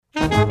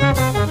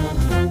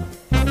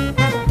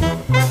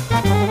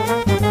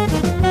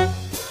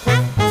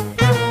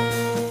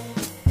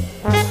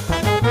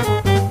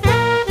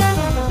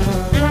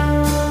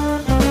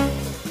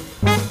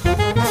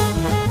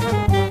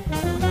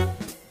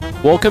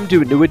Welcome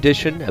to a new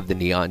edition of the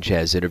Neon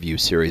Jazz Interview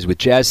Series with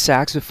jazz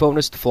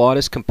saxophonist,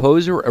 flautist,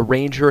 composer,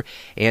 arranger,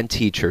 and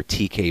teacher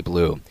TK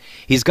Blue.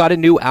 He's got a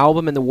new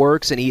album in the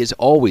works, and he is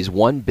always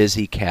one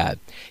busy cat.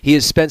 He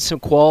has spent some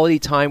quality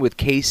time with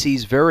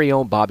KC's very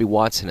own Bobby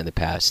Watson in the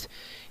past.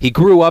 He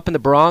grew up in the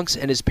Bronx,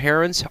 and his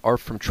parents are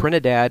from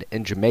Trinidad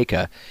and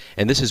Jamaica,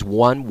 and this is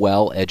one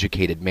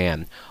well-educated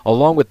man.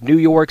 Along with New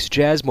York's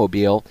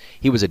Jazzmobile,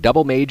 he was a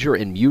double major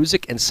in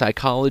music and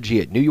psychology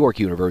at New York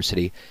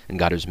University and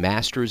got his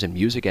master's in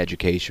music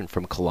education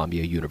from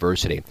Columbia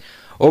University.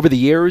 Over the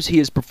years, he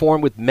has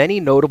performed with many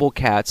notable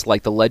cats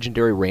like the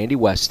legendary Randy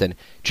Weston,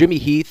 Jimmy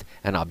Heath,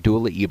 and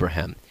Abdullah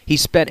Ibrahim. He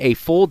spent a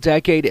full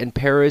decade in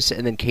Paris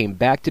and then came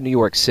back to New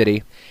York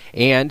City,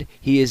 and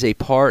he is a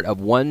part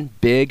of one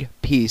big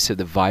piece of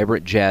the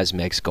vibrant jazz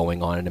mix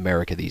going on in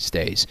America these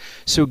days.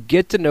 So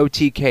get to know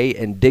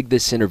TK and dig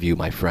this interview,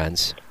 my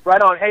friends.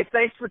 Right on. Hey,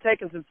 thanks for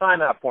taking some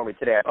time out for me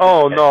today.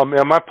 Oh, no,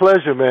 man. My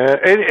pleasure, man.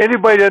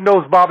 Anybody that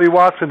knows Bobby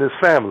Watson is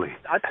family.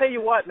 I tell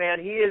you what, man,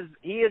 he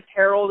is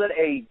heralded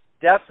a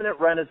definite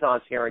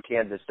renaissance here in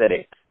Kansas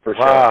City, for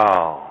sure.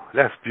 Wow,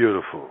 that's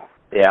beautiful.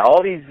 Yeah,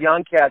 all these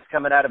young cats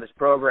coming out of his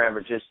program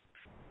are just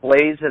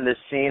blazing the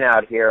scene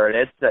out here, and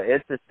it's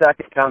the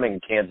second coming in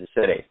Kansas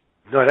City.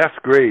 No, that's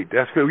great.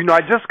 That's good. You know,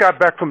 I just got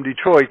back from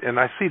Detroit, and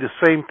I see the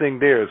same thing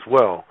there as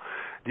well.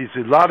 There's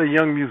a lot of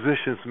young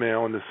musicians, man,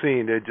 on the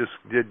scene.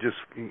 They're just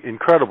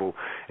incredible.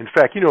 In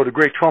fact, you know, the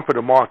great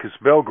trumpeter Marcus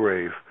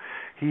Belgrave,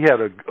 he had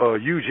a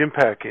huge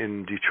impact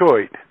in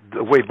Detroit,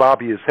 the way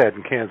Bobby has had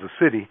in Kansas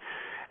City.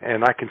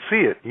 And I can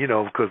see it, you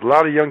know, because a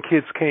lot of young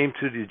kids came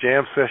to the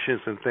jam sessions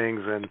and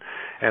things, and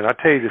I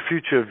tell you, the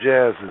future of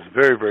jazz is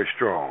very, very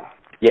strong.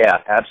 Yeah,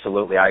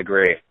 absolutely. I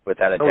agree,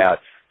 without a doubt.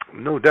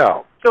 No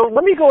doubt. So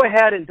let me go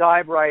ahead and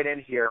dive right in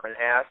here and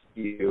ask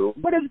you,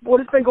 what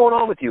has been going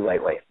on with you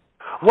lately?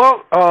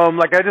 Well,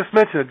 like I just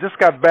mentioned, I just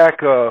got back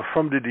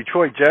from the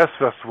Detroit Jazz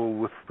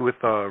Festival with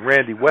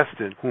Randy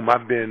Weston, whom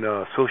I've been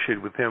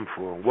associated with him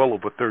for well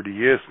over 30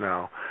 years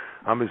now.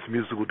 I'm his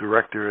musical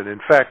director, and in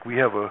fact, we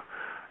have a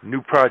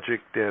new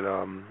project that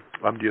I'm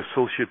the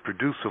associate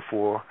producer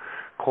for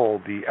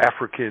called the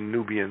African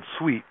Nubian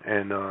Suite,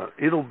 and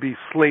it'll be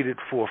slated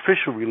for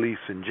official release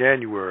in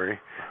January.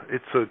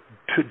 It's a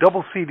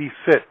double CD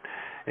set,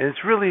 and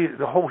it's really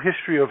the whole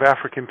history of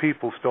African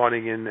people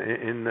starting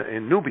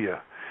in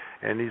Nubia.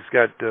 And he's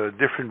got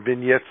different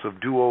vignettes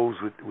of duos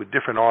with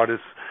different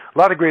artists. A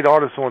lot of great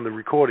artists on the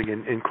recording,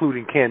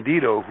 including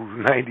Candido,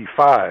 who's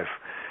 95.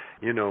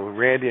 You know,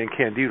 Randy and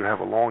Candido have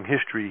a long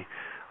history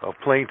of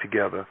playing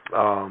together.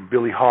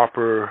 Billy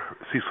Harper,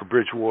 Cecil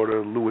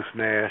Bridgewater, Lewis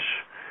Nash,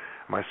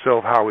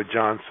 myself, Howard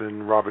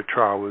Johnson, Robert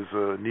Trowers,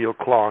 Neil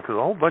Clark, a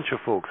whole bunch of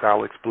folks,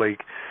 Alex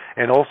Blake,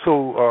 and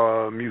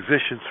also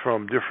musicians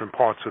from different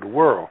parts of the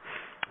world.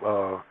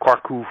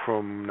 Kwaku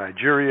from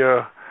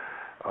Nigeria,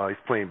 he's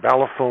playing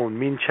balafon.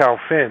 Min Chao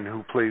Fen,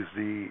 who plays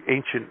the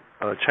ancient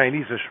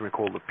Chinese instrument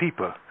called the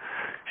pipa.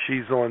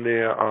 She's on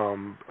there.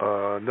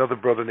 Another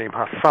brother named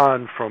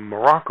Hassan from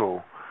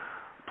Morocco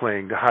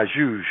playing the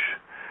hajouj.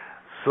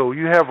 So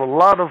you have a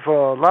lot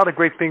of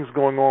great things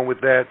going on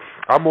with that.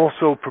 I'm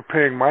also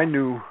preparing my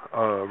new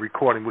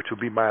recording, which will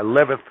be my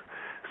 11th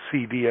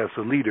CD as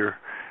a leader,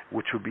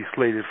 which will be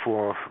slated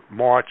for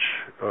March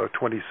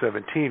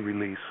 2017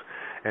 release,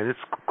 and it's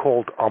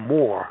called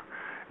Amour.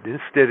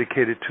 It's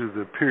dedicated to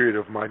the period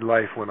of my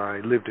life when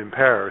I lived in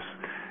Paris,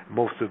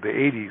 most of the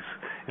 80s.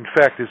 In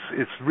fact,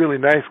 it's really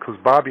nice because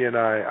Bobby and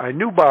I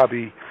knew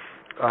Bobby,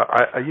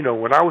 you know,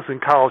 when I was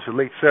in college in the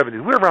late 70s. We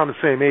were around the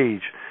same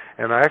age.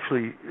 And I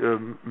actually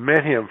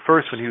met him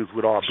first when he was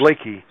with Art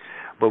Blakey,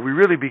 but we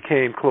really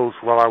became close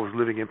while I was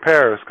living in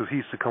Paris because he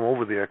used to come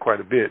over there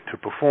quite a bit to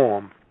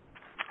perform.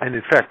 And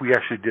in fact, we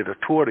actually did a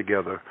tour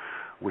together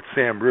with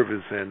Sam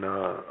Rivers and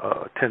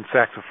 10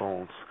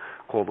 saxophones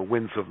called The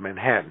Winds of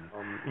Manhattan.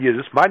 Yeah,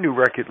 this my new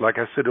record. Like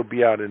I said, it'll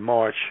be out in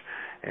March,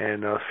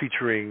 and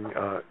featuring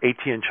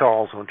Etienne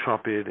Charles on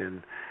trumpet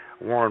and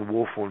Warren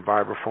Wolf on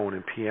vibraphone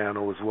and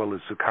piano, as well as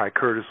Zakai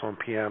Curtis on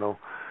piano.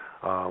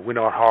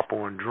 Winard Harper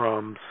on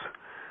drums,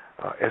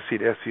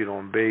 Essien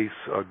on bass,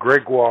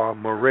 Gregoire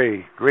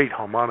Murray, great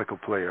harmonica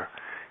player.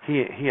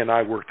 He and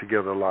I work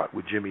together a lot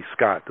with Jimmy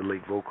Scott, the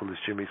late vocalist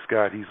Jimmy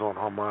Scott. He's on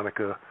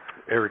harmonica.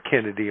 Eric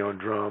Kennedy on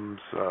drums,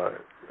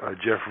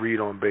 Jeff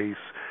Reed on bass.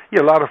 Yeah,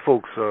 a lot of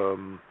folks,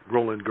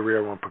 Roland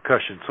Guerrero on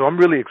percussion. So I'm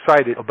really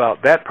excited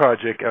about that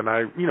project, and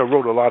I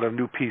wrote a lot of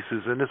new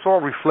pieces, and it's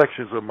all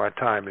reflections of my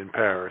time in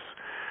Paris,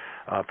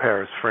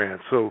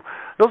 France. So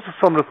those are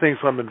some of the things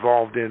I'm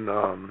involved in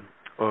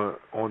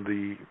on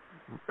the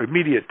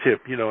immediate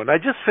tip, and I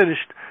just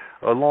finished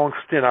a long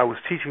stint. I was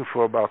teaching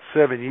for about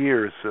 7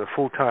 years, a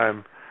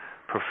full-time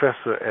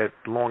professor at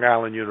Long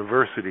Island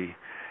University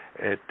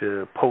at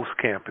the Post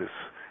Campus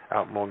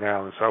out in Long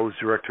Island. So I was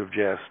director of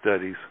jazz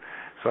studies.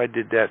 So I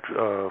did that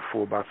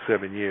for about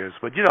 7 years.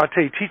 But, I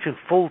tell you, teaching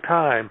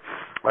full-time,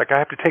 like I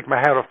have to take my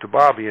hat off to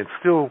Bobby, and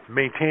still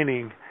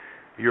maintaining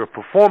your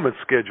performance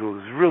schedule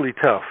is really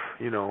tough,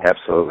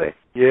 Absolutely.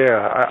 Yeah,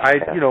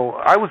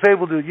 I was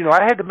able to,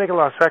 I had to make a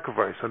lot of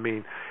sacrifice. I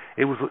mean,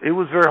 it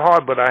was very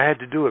hard, but I had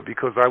to do it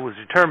because I was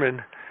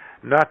determined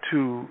not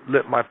to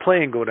let my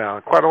playing go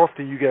down. Quite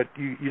often you get,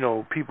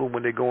 people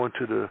when they go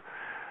into the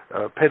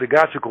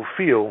pedagogical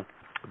field,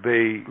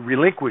 they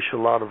relinquish a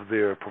lot of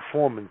their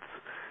performance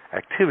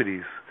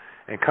activities,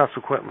 and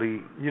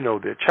consequently,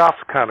 their chops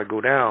kind of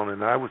go down,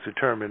 and I was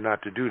determined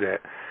not to do that.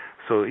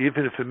 So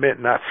even if it meant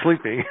not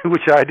sleeping,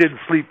 which I didn't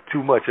sleep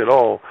too much at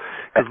all,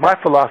 because my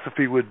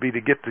philosophy would be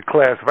to get to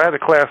class. If I had a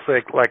class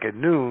like at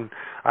noon,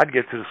 I'd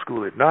get to the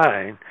school at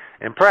 9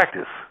 and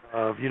practice.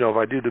 If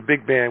I do the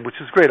big band, which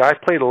is great. I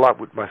played a lot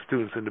with my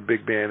students in the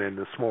big band and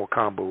the small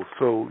combos.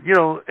 So,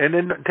 and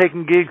then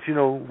taking gigs,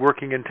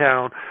 working in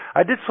town.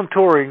 I did some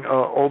touring,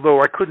 although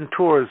I couldn't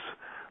tour as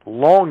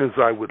long as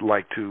I would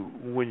like to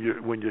when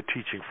you're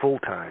teaching full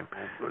time.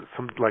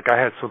 Like I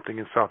had something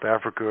in South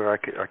Africa,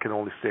 I can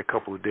only stay a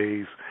couple of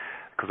days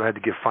because I had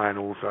to give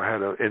finals. I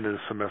had an end of the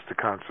semester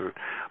concert.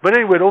 But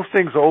anyway, those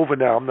things are over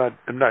now. I'm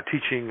not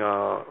teaching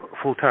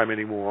full time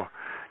anymore.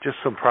 Just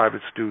some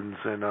private students,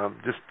 and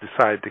just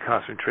decided to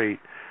concentrate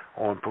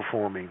on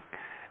performing.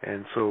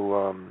 And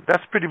so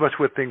that's pretty much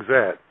where things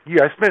at.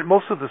 Yeah, I spent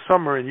most of the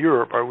summer in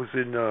Europe. I was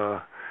in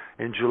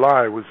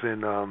July. I was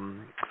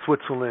in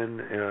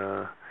Switzerland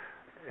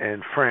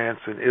and France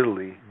and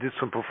Italy. Did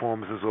some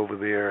performances over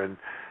there, and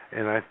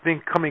I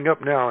think coming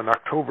up now in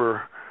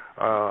October,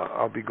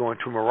 I'll be going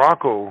to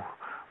Morocco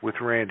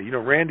with Randy.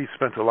 Randy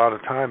spent a lot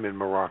of time in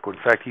Morocco. In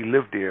fact, he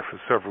lived there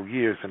for several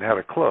years and had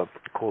a club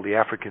called the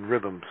African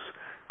Rhythms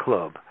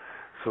Club.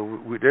 So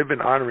they've been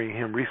honoring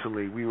him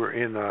recently. We were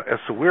in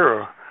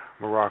Essaouira,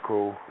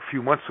 Morocco, a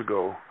few months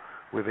ago,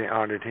 where they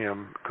honored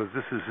him because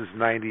this is his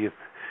 90th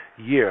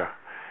year,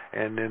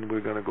 and then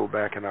we're going to go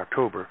back in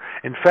October.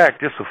 In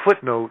fact, just a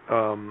footnote,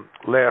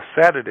 last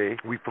Saturday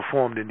we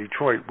performed in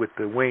Detroit with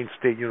the Wayne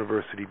State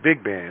University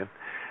Big Band.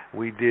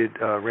 We did,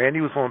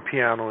 Randy was on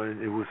piano,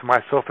 and it was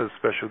myself as a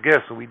special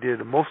guest, and we did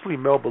mostly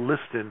Melba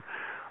Liston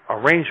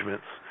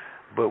arrangements.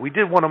 But we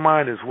did one of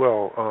mine as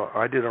well.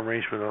 I did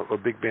a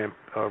big band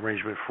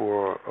arrangement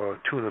for a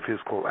tune of his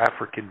called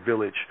African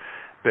Village,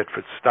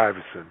 Bedford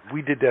Stuyvesant.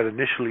 We did that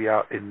initially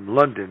out in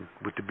London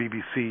with the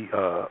BBC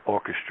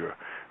orchestra.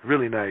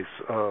 Really nice.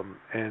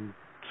 And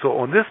so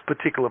on this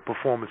particular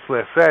performance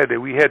last Saturday,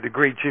 we had the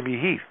great Jimmy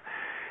Heath.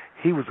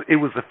 It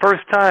was the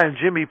first time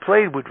Jimmy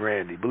played with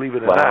Randy, believe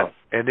it or not.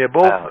 And they're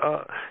both,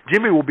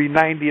 Jimmy will be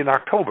 90 in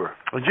October.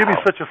 And Jimmy's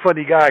such a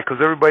funny guy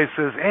because everybody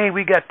says, hey,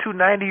 we got two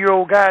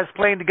 90-year-old guys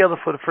playing together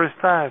for the first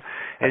time.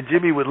 And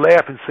Jimmy would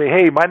laugh and say,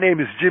 hey, my name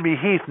is Jimmy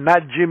Heath,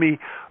 not Jimmy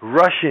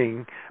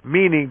Rushing,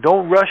 meaning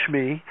don't rush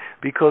me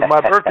because my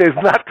birthday's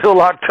not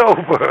till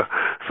October.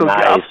 So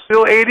nice. I'm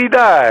still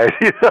 89.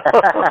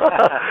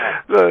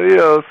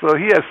 So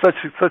he has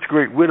such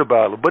great wit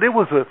about him. But it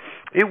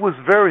was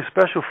very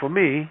special for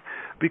me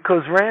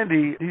because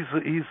Randy,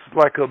 he's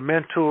like a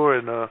mentor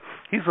and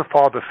he's a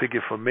father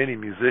figure for many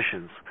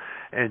musicians.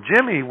 And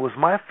Jimmy was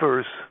my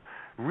first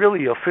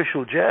really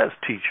official jazz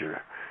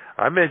teacher.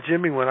 I met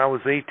Jimmy when I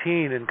was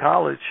 18 in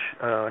college.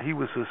 He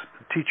was a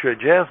teacher at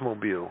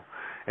Jazzmobile.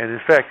 And in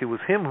fact, it was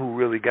him who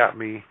really got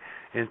me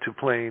into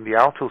playing the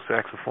alto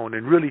saxophone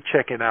and really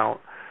checking out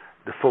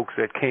the folks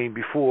that came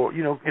before.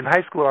 In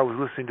high school I was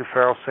listening to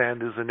Pharoah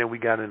Sanders, and then we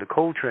got into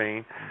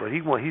Coltrane. But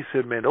he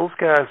said, man, those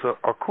guys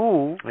are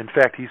cool. In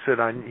fact, he said,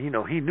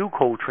 he knew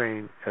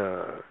Coltrane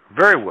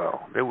very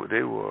well. They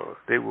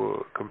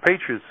were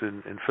compatriots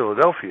in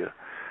Philadelphia.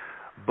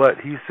 But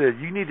he said,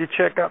 you need to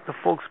check out the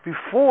folks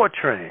before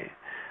Train,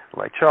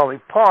 like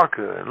Charlie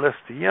Parker and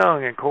Lester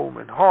Young and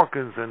Coleman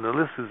Hawkins, and the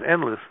list is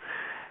endless,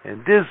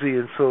 and Dizzy.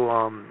 And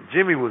so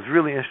Jimmy was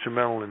really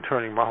instrumental in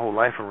turning my whole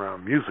life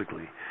around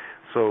musically.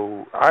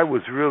 So I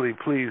was really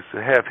pleased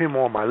to have him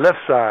on my left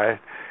side.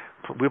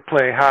 We're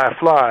playing High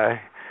Fly,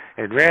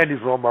 and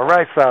Randy's on my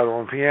right side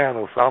on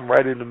piano, so I'm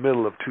right in the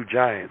middle of two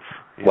giants.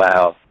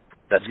 Wow,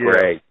 that's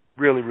great.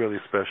 Really, really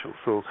special.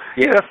 So,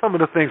 that's some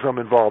of the things I'm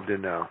involved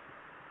in now.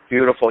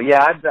 Beautiful.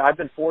 Yeah, I've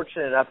been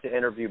fortunate enough to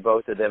interview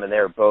both of them, and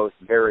they're both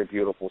very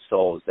beautiful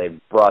souls. They've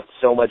brought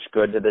so much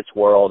good to this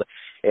world.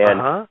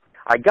 And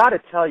I got to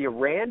tell you,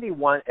 Randy,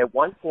 at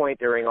one point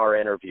during our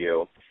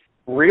interview,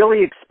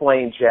 really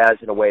explained jazz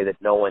in a way that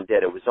no one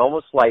did. It was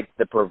almost like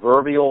the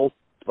proverbial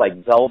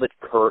velvet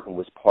curtain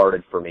was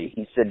parted for me.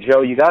 He said,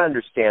 Joe, you got to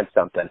understand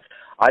something.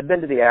 I've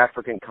been to the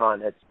African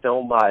continent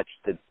so much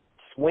that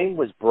swing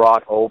was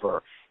brought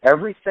over.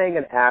 Everything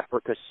in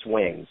Africa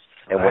swings.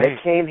 And when it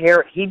came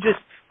here,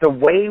 the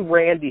way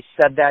Randy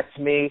said that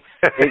to me,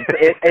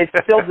 it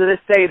still to this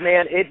day,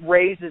 man, it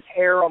raises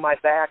hair on my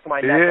back,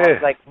 my neck. I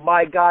was like,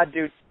 my God,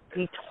 dude,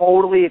 he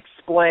totally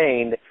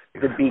explained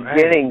the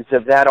beginnings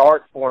of that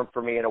art form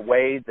for me in a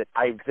way that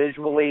I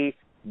visually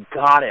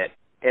got it.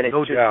 And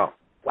it's doubt.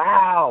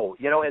 Wow.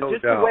 And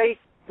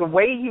the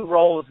way he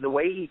rolls, the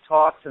way he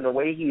talks, and the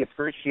way he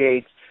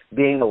appreciates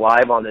being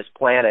alive on this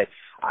planet.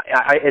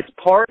 It's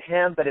part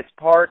him, but it's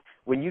part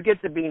when you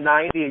get to be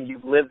 90 and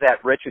you've lived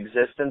that rich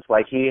existence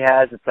like he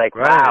has. It's like,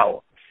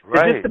 wow.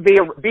 Right. Just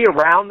to be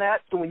around that.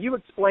 So when you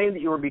explained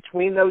that you were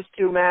between those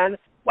two men,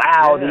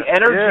 wow, the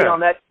energy on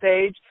that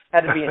stage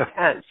had to be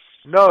intense.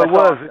 No, That's it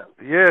was.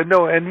 awesome. Yeah,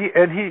 no, and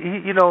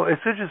he, you know,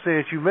 it's interesting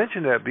that you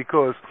mentioned that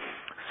because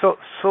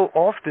so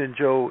often,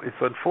 Joe, it's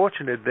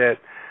unfortunate that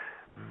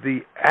the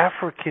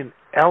African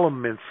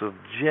elements of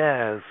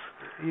jazz,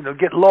 you know,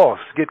 get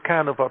lost, get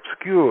kind of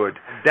obscured,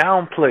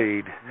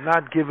 downplayed,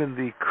 not given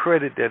the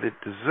credit that it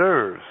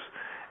deserves.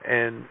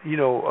 And, you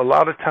know, a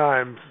lot of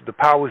times the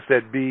powers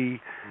that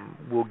be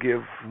will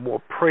give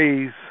more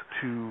praise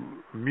to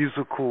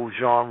musical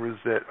genres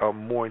that are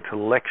more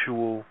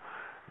intellectual,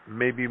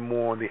 maybe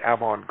more on the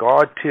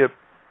avant-garde tip,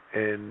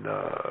 and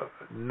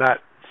not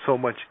so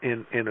much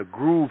in a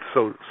groove,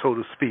 so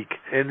to speak.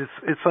 And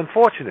it's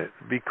unfortunate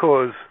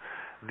because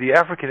the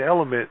African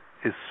element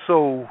is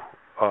so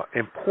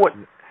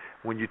important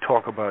when you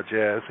talk about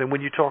jazz, and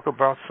when you talk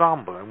about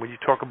samba, and when you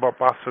talk about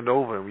bossa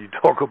nova, and when you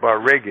talk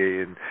about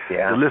reggae, and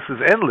the list is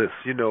endless.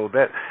 You know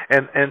that,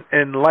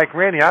 and like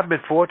Randy, I've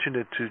been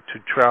fortunate to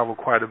travel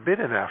quite a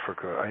bit in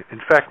Africa. In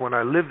fact, when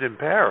I lived in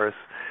Paris,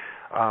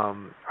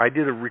 I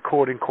did a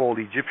recording called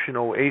Egyptian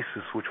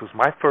Oasis, which was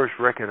my first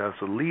record as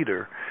a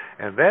leader,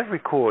 and that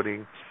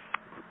recording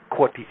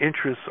caught the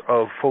interest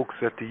of folks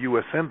at the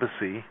U.S.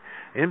 Embassy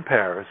in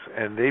Paris,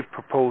 and they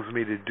proposed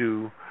me to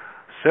do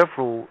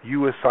several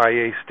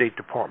USIA State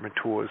Department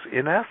tours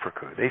in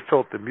Africa. They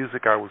felt the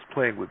music I was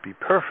playing would be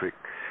perfect.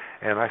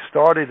 And I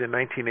started in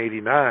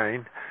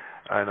 1989,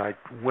 and I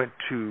went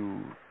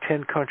to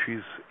 10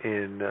 countries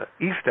in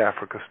East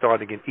Africa,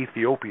 starting in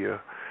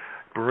Ethiopia,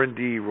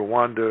 Burundi,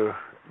 Rwanda,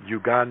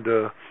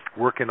 Uganda,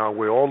 working our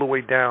way all the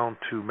way down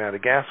to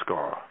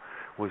Madagascar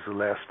was the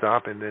last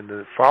stop. And then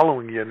the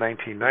following year,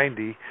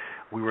 1990,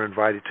 we were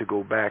invited to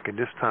go back, and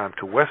this time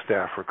to West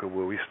Africa,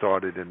 where we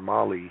started in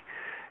Mali,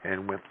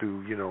 and went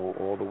through, you know,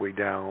 all the way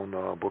down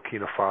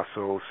Burkina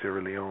Faso,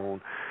 Sierra Leone,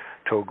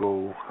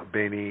 Togo,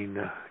 Benin,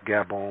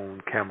 Gabon,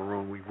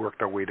 Cameroon. We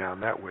worked our way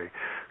down that way.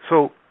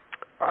 So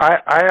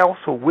I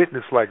also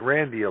witnessed, like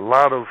Randy, a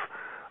lot of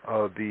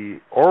the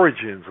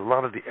origins, a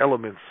lot of the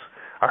elements.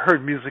 I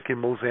heard music in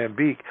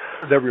Mozambique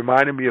that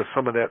reminded me of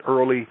some of that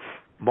early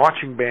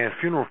marching band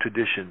funeral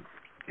tradition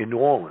in New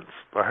Orleans.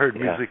 I heard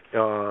music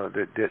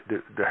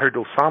that heard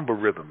those samba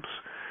rhythms,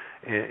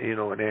 you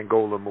know, in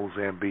Angola,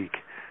 Mozambique.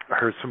 I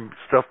heard some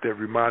stuff that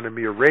reminded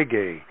me of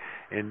reggae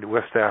in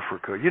West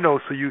Africa. You know,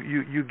 so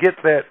you get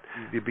that,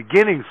 the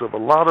beginnings of a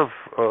lot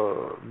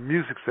of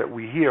musics that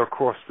we hear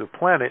across the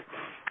planet.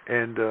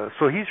 And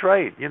so he's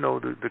right. You know,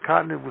 the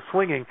continent was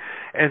swinging.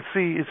 And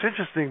see, it's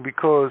interesting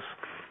because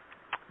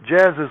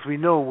jazz, as we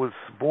know, was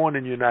born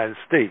in the United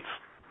States.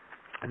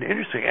 And the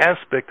interesting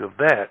aspect of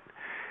that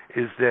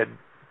is that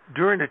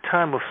during the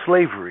time of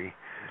slavery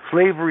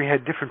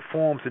had different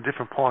forms in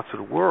different parts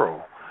of the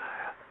world.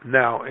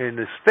 Now, in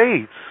the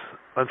States,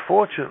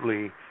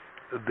 unfortunately,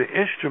 the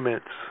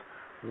instruments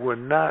were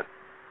not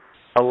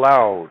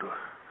allowed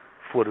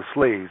for the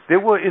slaves.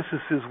 There were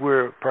instances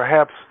where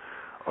perhaps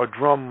a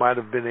drum might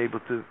have been able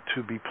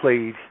to be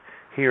played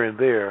here and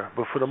there,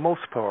 but for the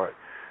most part,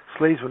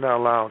 slaves were not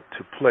allowed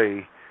to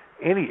play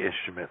any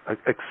instrument,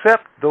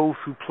 except those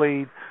who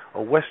played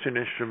a Western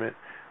instrument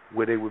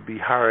where they would be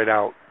hired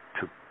out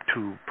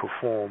to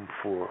perform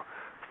for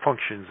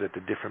functions at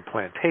the different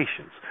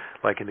plantations.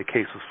 Like in the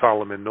case of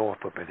Solomon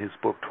Northup in his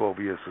book 12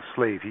 Years a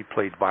Slave, he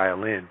played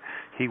violin.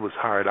 He was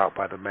hired out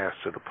by the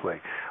master to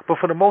play. But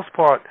for the most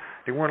part,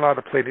 they weren't allowed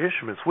to play the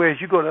instruments. Whereas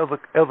you go to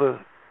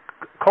other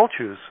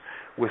cultures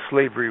where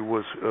slavery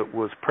was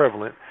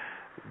prevalent,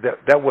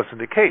 that wasn't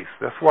the case.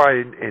 That's why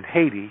in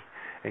Haiti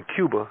and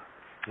Cuba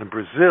and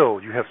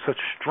Brazil, you have such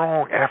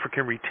strong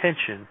African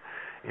retention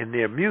in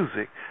their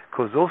music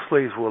because those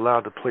slaves were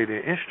allowed to play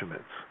their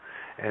instruments,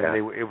 and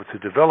they were able to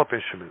develop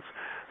instruments.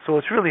 So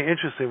it's really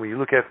interesting when you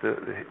look at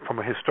from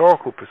a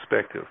historical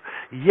perspective.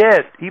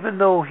 Yet, even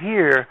though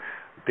here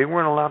they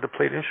weren't allowed to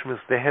play the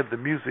instruments, they had the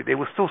music. They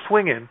were still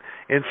swinging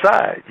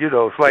inside. You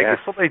know, it's like if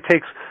somebody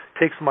takes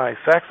my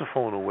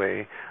saxophone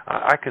away,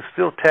 I can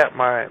still tap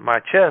my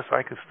chest.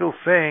 I can still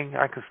sing.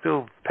 I can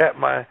still pat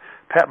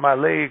my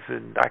legs,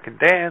 and I can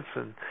dance.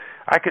 And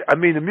I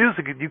mean, the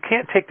music. You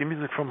can't take the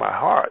music from my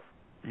heart.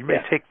 You may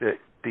take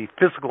the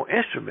physical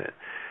instrument.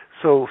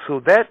 So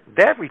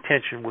that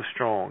retention was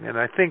strong, and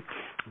I think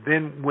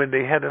then when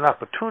they had an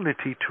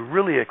opportunity to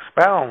really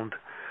expound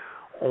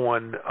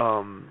on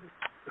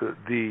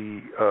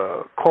the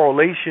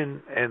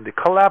correlation and the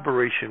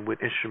collaboration with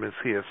instruments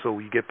here, so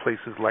you get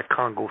places like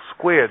Congo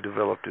Square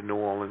developed in New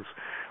Orleans,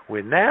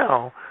 where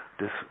now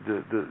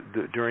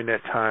during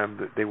that time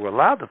that they were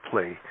allowed to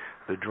play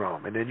the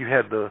drum, and then you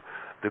had the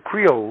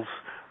Creoles,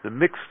 the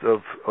mix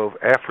of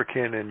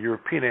African and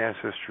European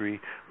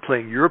ancestry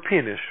playing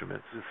European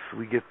instruments.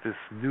 We get this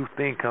new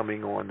thing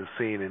coming on the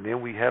scene, and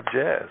then we have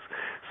jazz.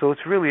 So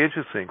it's really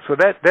interesting. So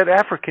that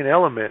African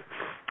element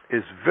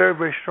is very,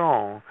 very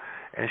strong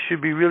and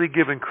should be really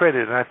given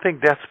credit. And I think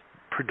that's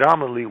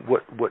predominantly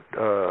what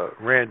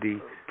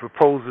Randy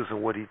proposes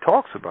and what he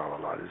talks about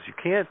a lot is you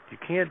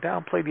can't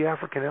downplay the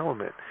African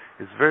element.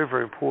 It's very,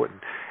 very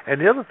important.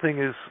 And the other thing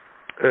is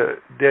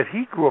that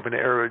he grew up in an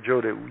era,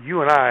 Joe, that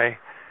you and I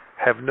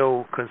have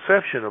no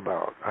conception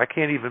about. I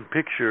can't even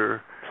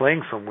picture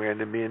playing somewhere and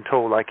then being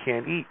told I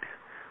can't eat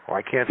or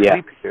I can't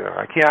sleep here.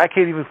 I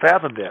can't even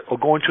fathom that. Or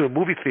going to a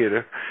movie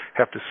theater,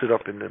 have to sit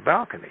up in the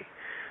balcony.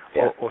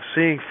 Or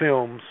seeing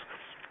films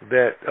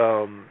that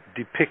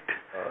depict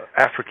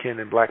African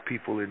and black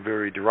people in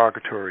very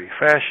derogatory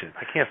fashion.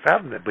 I can't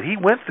fathom that. But he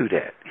went through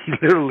that. He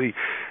literally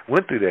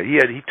went through that.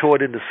 He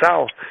toured in the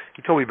South.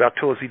 He told me about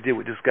tours he did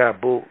with this guy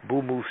Bull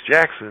Moose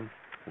Jackson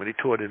when he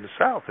toured in the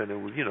South, and it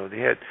was, they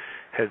had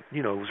it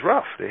was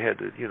rough. They had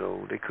to,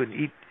 they couldn't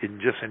eat in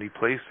just any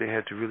place. They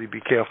had to really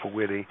be careful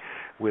where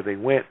they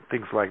went,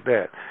 things like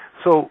that.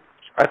 So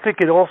I think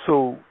it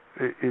also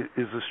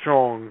is a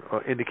strong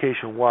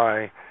indication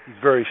why he's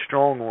very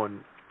strong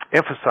on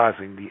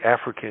emphasizing the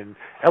African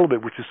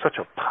element, which is such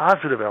a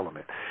positive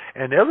element.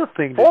 And the other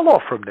thing to fall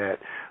off from that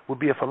would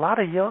be if a lot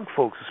of young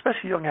folks,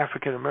 especially young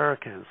African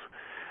Americans,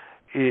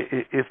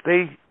 if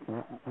they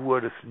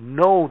were to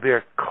know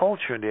their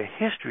culture and their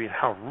history and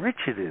how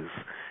rich it is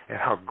and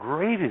how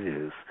great it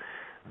is,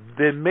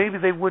 then maybe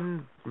they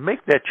wouldn't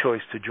make that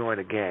choice to join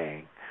a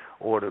gang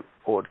or to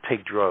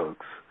take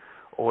drugs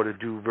or to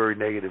do very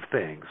negative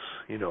things,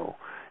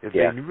 if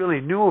they really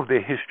knew of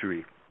their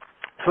history.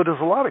 So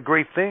there's a lot of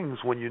great things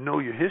when you know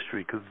your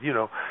history,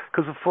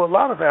 because for a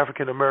lot of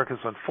African Americans,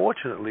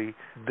 unfortunately,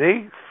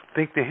 they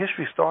think their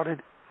history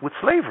started with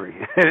slavery,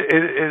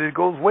 and it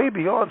goes way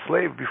beyond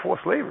before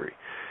slavery.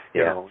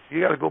 You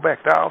got to go back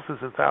thousands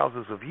and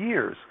thousands of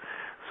years.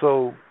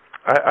 So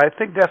I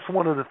think that's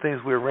one of the things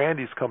where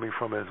Randy's coming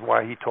from, is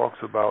why he talks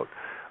about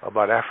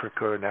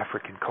Africa and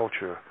African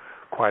culture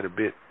quite a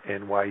bit,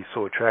 and why he's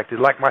so attracted.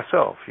 Like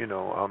myself,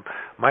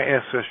 my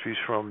ancestry's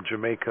from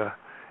Jamaica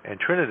and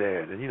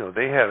Trinidad, and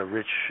they had a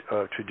rich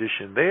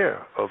tradition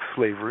there of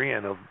slavery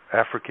and of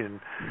African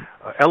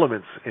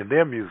elements in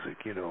their music,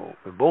 in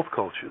both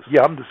cultures.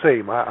 Yeah, I'm the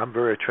same. I'm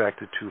very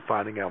attracted to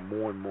finding out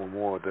more and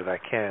more that I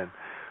can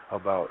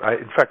about.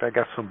 In fact, I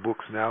got some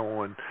books now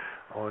on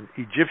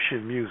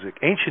Egyptian music,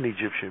 ancient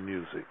Egyptian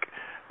music,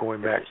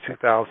 going back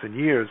 2,000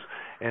 years,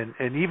 and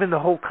even the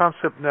whole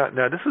concept.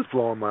 Now this is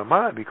blowing my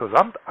mind, because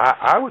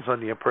I was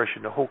under the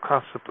impression the whole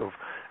concept of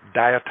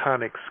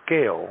diatonic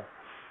scale.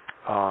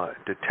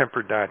 The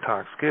tempered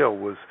diatonic scale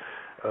was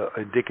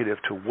indicative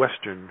to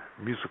Western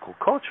musical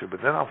culture,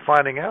 but then I'm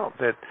finding out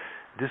that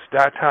this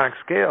diatonic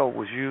scale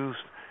was used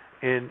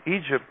in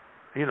Egypt,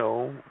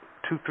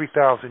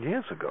 2,000-3,000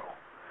 years ago.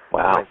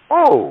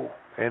 Wow!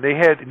 And they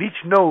had, and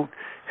each note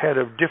had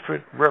a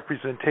different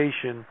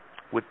representation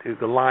with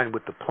the line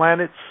with the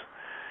planets,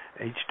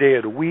 each day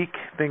of the week,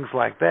 things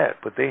like that.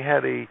 But they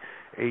had a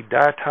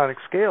diatonic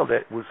scale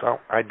that was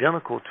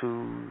identical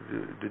to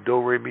the do,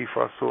 re, mi,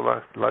 fa,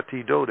 sol, la,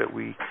 ti, do that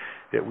we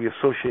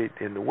associate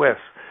in the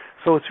West.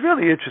 So it's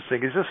really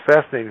interesting. It's just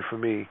fascinating for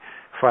me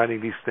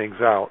finding these things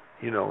out,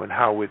 and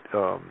how it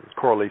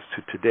correlates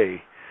to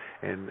today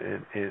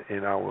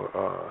in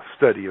our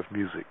study of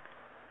music.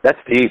 That's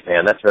deep,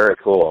 man. That's very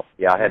cool.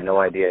 Yeah, I had no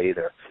idea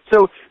either.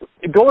 So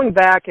going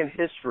back in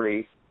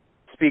history,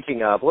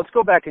 speaking of, let's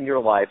go back in your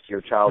life to your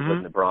childhood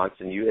in the Bronx,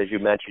 and as you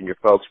mentioned, your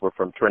folks were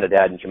from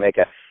Trinidad and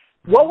Jamaica.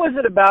 What was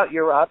it about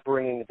your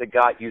upbringing that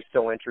got you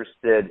so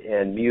interested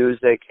in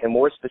music, and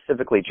more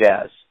specifically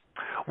jazz?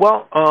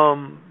 Well,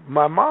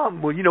 my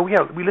mom, we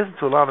listened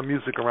to a lot of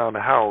music around the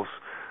house.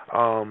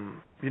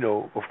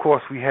 Of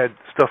course, we had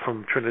stuff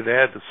from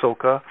Trinidad, the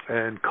soca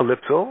and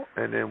calypso,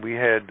 and then we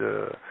had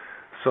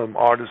some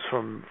artists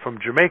from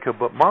Jamaica.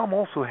 But Mom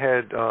also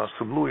had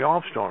some Louis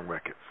Armstrong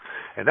records,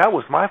 and that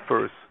was my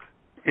first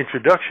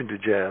introduction to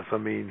jazz. I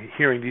mean,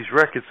 hearing these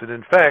records, and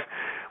in fact,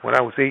 when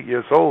I was 8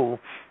 years old,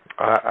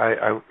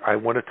 I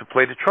wanted to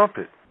play the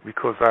trumpet,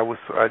 because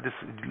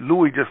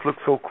Louis just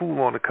looked so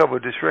cool on the cover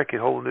of this record,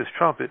 holding this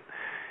trumpet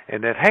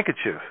and that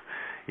handkerchief,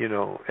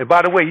 And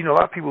by the way, a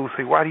lot of people will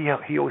say, why do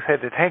he always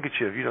had that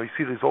handkerchief? You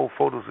see these old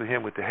photos of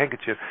him with the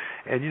handkerchief,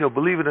 and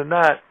believe it or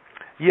not,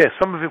 yes,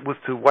 some of it was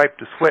to wipe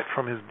the sweat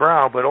from his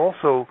brow, but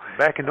also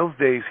back in those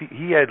days,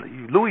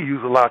 Louis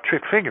used a lot of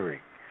trick fingering.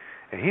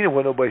 And he didn't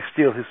want nobody to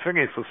steal his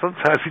fingers, so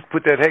sometimes he'd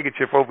put that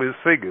handkerchief over his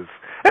fingers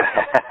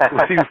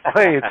when he was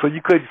playing, so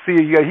you couldn't see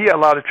it. He had a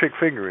lot of trick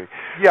fingering.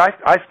 Yeah,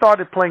 I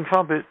started playing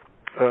trumpet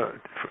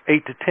from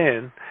 8 to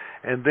 10,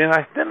 and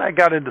then I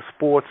got into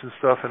sports and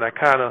stuff, and I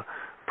kind of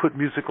put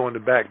music on the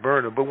back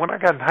burner. But when I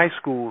got in high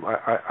school,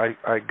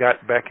 I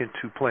got back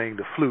into playing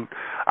the flute.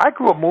 I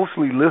grew up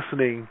mostly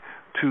listening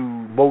to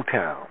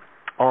Motown,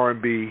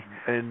 R&B,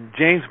 and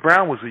James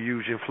Brown was a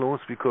huge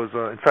influence, because,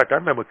 in fact, I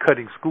remember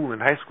cutting school in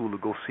high school to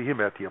go see him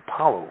at the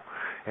Apollo.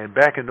 And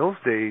back in those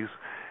days,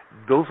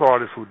 those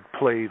artists would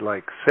play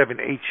like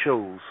 7-8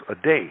 shows a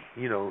day.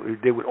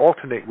 They would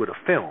alternate with a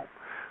film.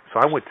 So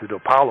I went to the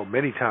Apollo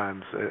many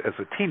times as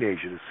a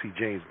teenager to see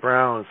James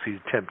Brown, see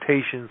the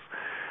Temptations,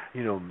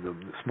 the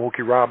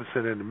Smokey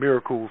Robinson and the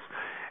Miracles.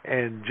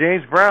 And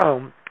James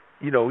Brown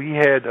he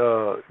had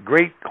a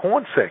great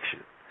horn section.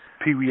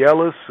 Pee Wee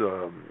Ellis,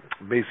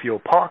 Maceo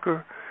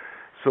Parker.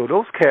 So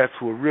those cats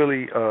were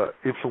really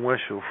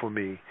influential for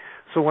me.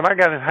 So when I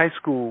got in high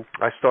school,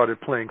 I started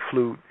playing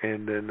flute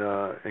and then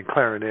and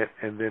clarinet.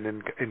 And then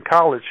in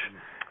college,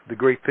 the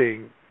great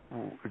thing,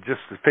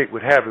 just as fate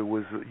would have it,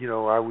 was,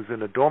 I was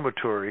in a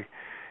dormitory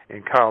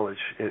in college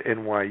at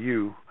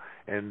NYU,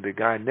 and the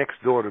guy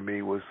next door to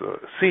me was a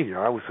senior.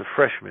 I was a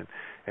freshman,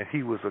 and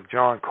he was a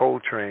John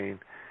Coltrane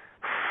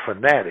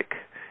fanatic.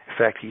 In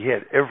fact, he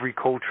had every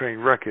Coltrane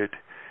record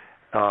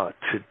that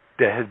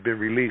had been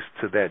released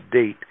to that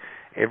date.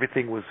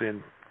 Everything was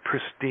in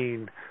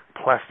pristine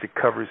plastic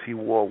covers. He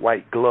wore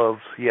white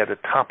gloves. He had a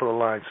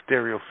top-of-the-line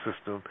stereo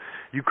system.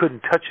 You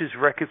couldn't touch his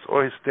records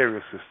or his stereo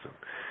system.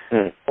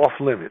 Off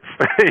limits.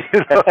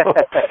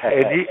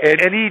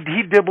 And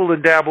he dibbled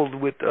and dabbled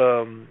with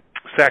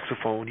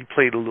saxophone. He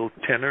played a little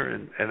tenor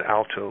and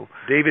alto.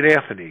 David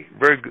Anthony,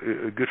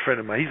 a good friend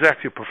of mine. He's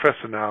actually a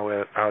professor now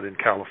out in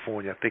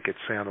California, I think at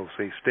San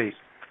Jose State.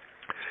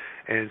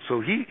 And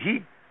so he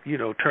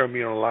turned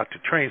me on a lot to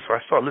train, so I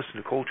started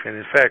listening to Coltrane.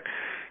 In fact,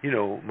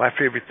 my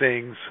favorite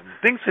things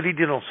that he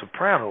did on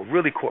soprano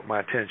really caught my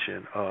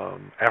attention.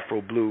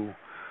 Afro Blue,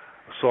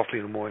 Softly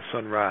in the Morning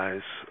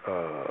Sunrise,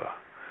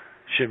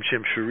 Shim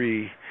Shim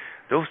Cherie,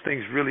 those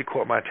things really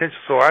caught my attention.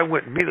 So I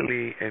went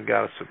immediately and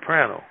got a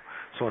soprano.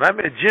 So when I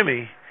met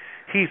Jimmy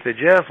Heath at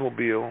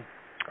Jazzmobile,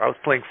 I was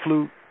playing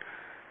flute,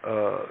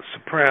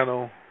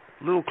 soprano,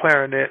 little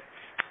clarinet,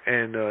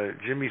 and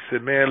Jimmy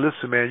said, "Man,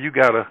 listen, man, you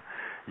gotta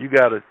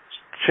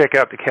check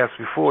out the cats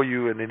before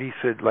you." And then he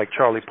said, like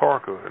Charlie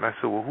Parker. And I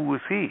said, "Well, who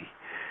is he?"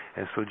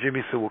 And so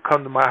Jimmy said, "Well,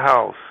 come to my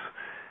house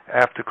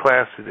after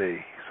class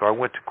today." So I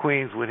went to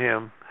Queens with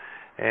him,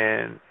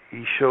 and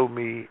he showed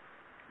me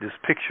this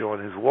picture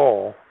on his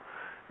wall,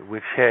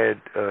 which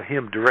had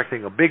him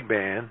directing a big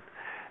band.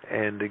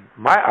 And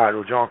my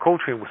idol, John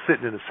Coltrane, was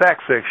sitting in the sax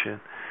section,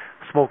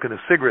 smoking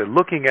a cigarette,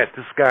 looking at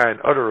this guy in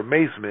utter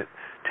amazement,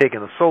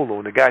 taking a solo.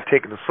 And the guy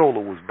taking the solo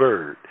was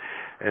Bird.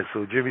 And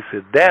so Jimmy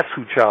said, "That's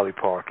who Charlie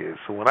Parker is."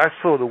 So when I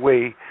saw the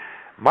way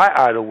my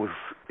idol was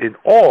in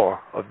awe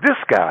of this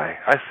guy,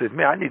 I said,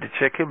 "Man, I need to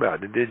check him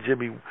out." And then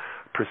Jimmy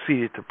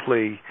proceeded to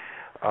play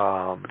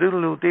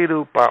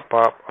doodle-doo,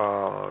 bop-bop,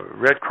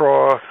 Red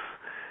Cross,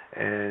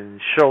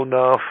 and Show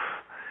Nuff,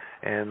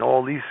 and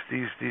all these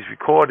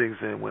recordings.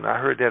 And when I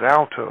heard that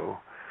alto,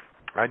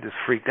 I just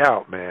freaked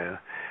out, man.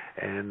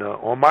 And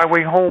on my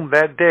way home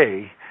that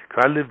day,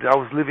 because I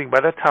was living,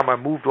 by that time I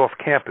moved off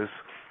campus,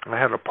 and I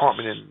had an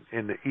apartment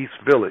in the East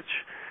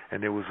Village,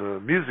 and there was a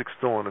music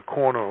store on the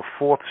corner of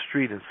 4th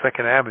Street and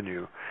 2nd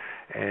Avenue,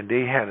 and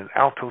they had an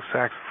alto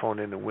saxophone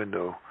in the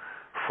window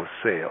for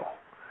sale.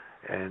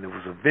 And it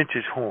was a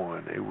vintage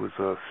horn. It was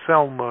a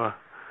Selma,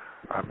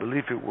 I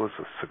believe it was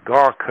a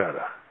cigar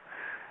cutter.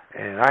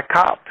 And I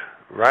copped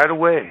right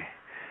away.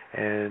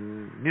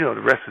 And,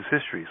 the rest is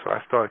history. So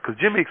I started, because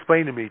Jimmy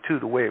explained to me, too,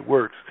 the way it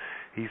works.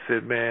 He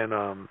said, "Man,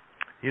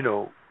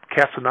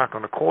 cats are not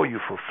going to call you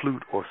for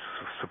flute or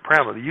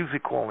soprano. They usually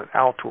call an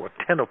alto or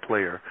tenor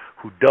player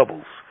who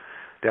doubles.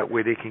 That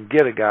way they can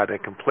get a guy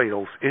that can play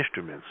those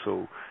instruments.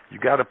 So you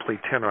got to play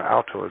tenor or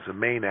alto as the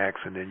main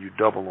acts, and then you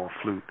double on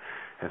flute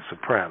and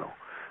soprano."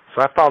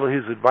 So I followed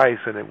his advice,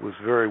 and it was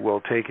very well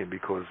taken,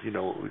 because,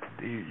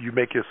 you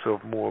make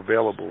yourself more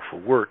available for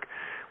work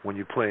when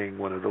you're playing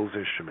one of those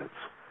instruments.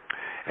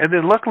 And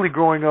then luckily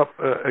growing up,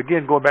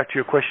 again, going back to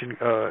your question,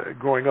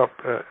 growing up,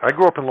 I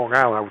grew up in Long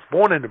Island. I was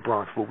born in the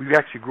Bronx, but we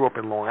actually grew up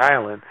in Long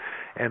Island.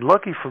 And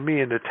lucky for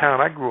me, in the town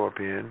I grew up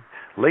in,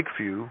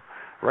 Lakeview,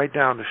 right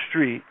down the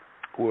street,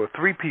 were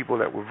 3 people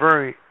that were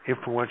very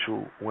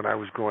influential when I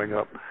was growing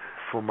up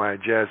for my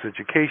jazz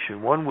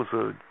education. One was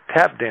a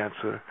tap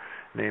dancer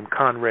named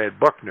Conrad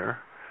Buckner,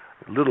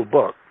 Little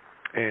Buck,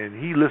 and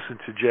he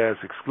listened to jazz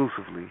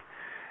exclusively.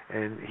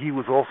 And he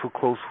was also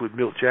close with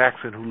Milt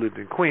Jackson, who lived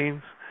in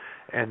Queens,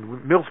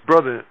 and Milt's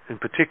brother in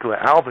particular,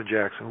 Alvin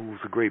Jackson, who was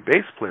a great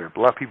bass player.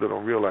 But a lot of people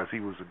don't realize he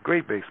was a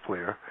great bass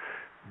player.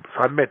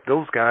 So I met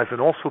those guys, and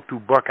also through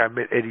Buck, I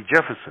met Eddie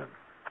Jefferson,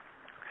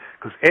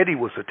 because Eddie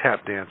was a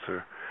tap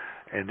dancer,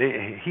 and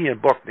he and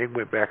Buck, they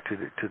went back to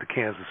the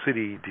Kansas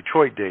City,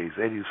 Detroit days.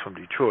 Eddie was from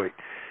Detroit.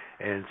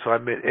 And so I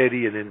met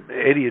Eddie, and then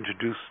Eddie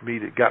introduced me,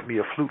 got me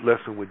a flute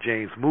lesson with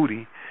James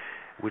Moody,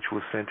 which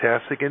was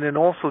fantastic. And then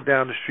also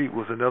down the street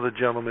was another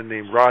gentleman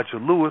named Roger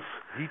Lewis.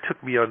 He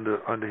took me under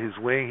his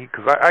wing,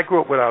 because I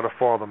grew up without a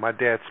father. My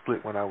dad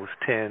split when I was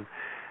 10,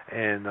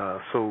 and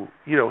so,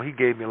 he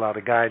gave me a lot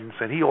of guidance,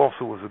 and he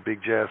also was a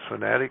big jazz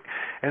fanatic.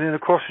 And then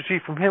across the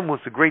street from him was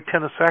the great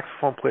tenor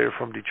saxophone player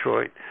from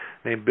Detroit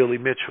named Billy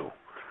Mitchell,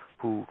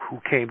 who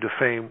came to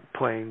fame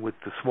playing with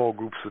the small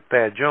groups of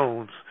Thad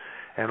Jones,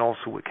 and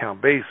also with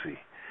Count Basie,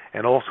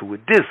 and also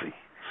with Dizzy.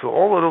 So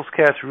all of those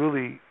cats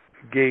really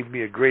gave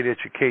me a great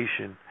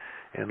education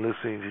in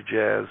listening to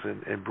jazz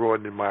and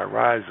broadening my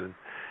horizon.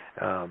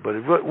 But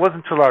it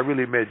wasn't until I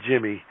really met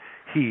Jimmy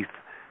Heath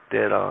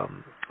that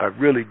I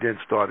really then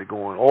started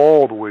going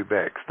all the way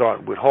back,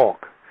 starting with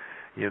Hawk,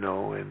 and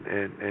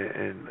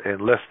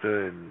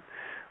Lester and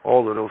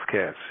all of those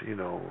cats, you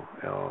know.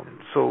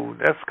 So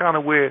that's kind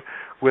of where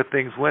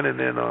things went. And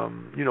then,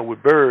 you know,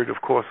 with Bird,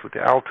 of course, with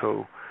the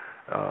alto,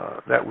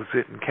 that was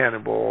it in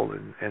Cannonball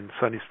and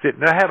Sonny Stitt.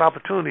 And I had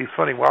opportunities,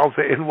 funny, while I was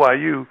at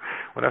NYU,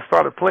 when I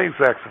started playing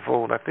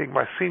saxophone, I think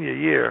my senior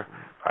year,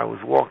 I was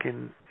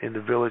walking in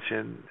the village,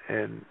 and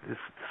this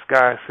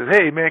guy said,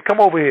 "Hey, man,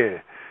 come over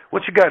here.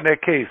 What you got in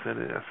that case?"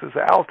 And I said, "It's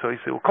an alto." He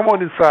said, "Well, come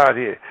on inside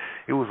here."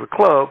 It was a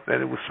club,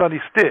 and it was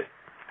Sonny Stitt.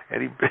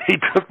 And he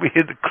took me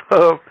in the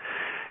club,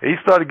 and he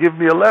started giving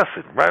me a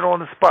lesson right on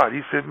the spot.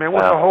 He said, "Man,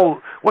 what's a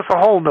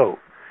whole note?"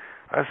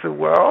 I said,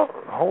 "Well,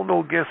 a whole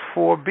note gets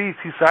 4 beats."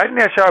 He said, "I didn't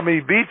ask you how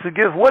many beats it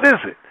gets. What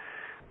is it?"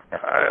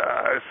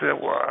 I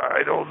said, "Well,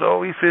 I don't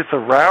know." He said, "It's a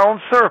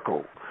round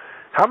circle."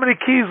 "How many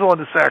keys on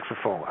the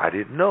saxophone?" I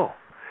didn't know.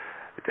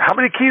 "How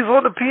many keys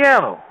on the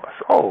piano?" I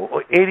said,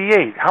 "Oh,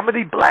 88. How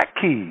many black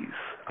keys?"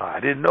 I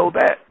didn't know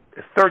that.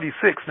 It's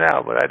 36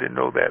 now, but I didn't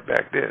know that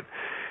back then.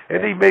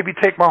 And he made me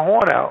take my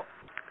horn out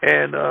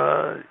and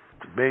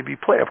maybe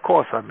play. Of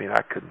course, I mean,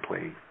 I couldn't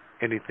play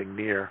anything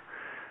near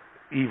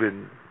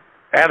even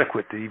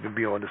adequate to even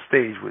be on the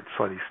stage with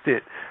Sonny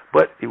Stitt,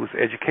 but it was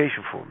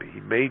education for me.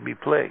 He made me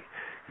play.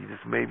 He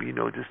just made me, you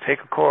know, just take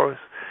a chorus.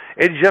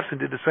 Eddie Jepson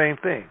did the same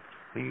thing.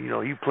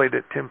 He played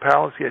at Tim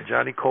Palace. He had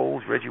Johnny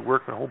Coles, Reggie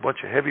Workman, a whole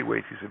bunch of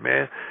heavyweights. He said,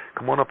 "Man,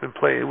 come on up and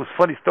play." It was a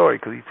funny story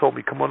because he told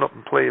me, "Come on up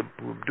and play,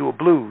 do a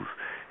blues."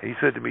 And he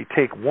said to me,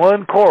 "Take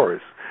one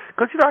chorus."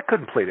 Because, you know, I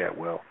couldn't play that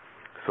well.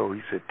 So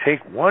he said,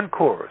 "Take one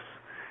chorus."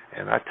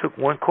 And I took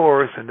one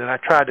chorus, and then I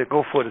tried to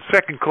go for the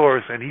second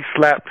chorus, and he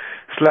slapped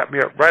me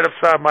up right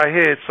upside my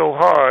head so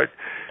hard.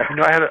 You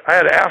know, I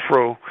had an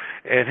afro,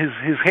 and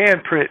his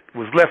handprint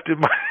was left in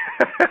my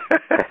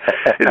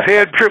his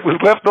handprint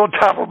was left on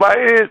top of my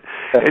head.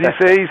 And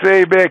he said,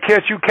 "Hey, man,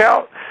 can't you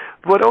count?"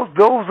 Well,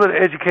 those are the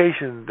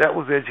education. That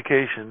was the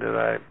education that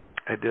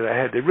I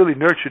had. They really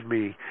nurtured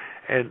me,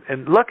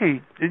 and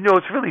lucky, you know,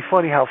 it's really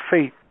funny how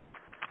fate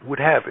would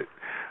have it,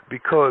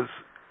 because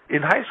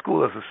in high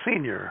school as a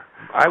senior,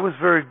 I was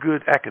very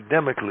good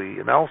academically,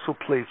 and I also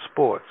played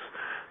sports.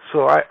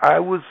 So I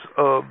was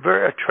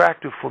very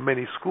attractive for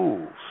many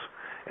schools.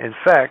 In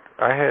fact,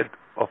 I had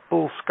a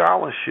full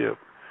scholarship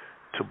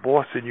to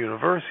Boston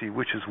University,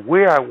 which is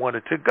where I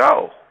wanted to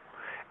go.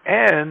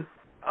 And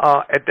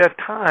at that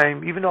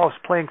time, even though I was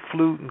playing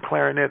flute and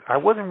clarinet, I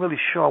wasn't really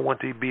sure I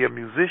wanted to be a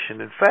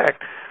musician. In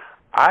fact,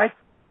 I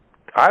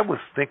was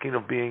thinking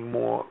of being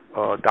more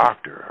a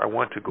doctor. I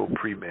wanted to go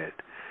pre-med.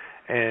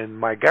 And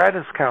my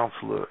guidance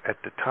counselor at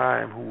the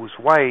time, who was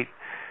white,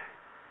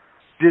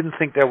 didn't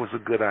think that was a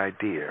good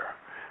idea.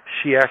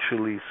 She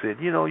actually said,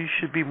 "You know, you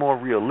should be more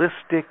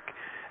realistic."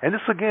 And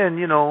this, again,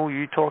 you know,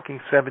 you're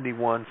talking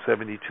 71,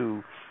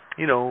 72,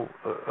 you know,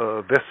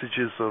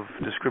 vestiges of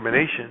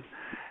discrimination.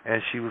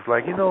 And she was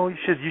like, "You know, you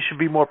should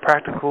be more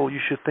practical. You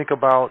should think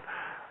about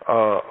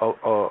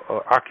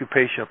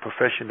occupation, a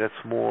profession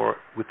that's more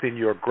within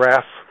your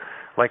grasp,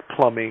 like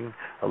plumbing,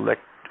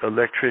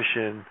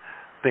 electrician,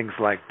 things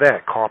like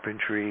that,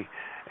 carpentry."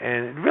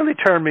 And it really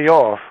turned me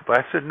off. But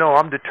I said, "No,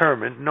 I'm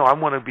determined. No, I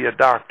want to be a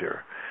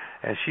doctor."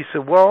 And she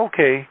said, "Well,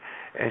 okay."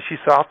 And she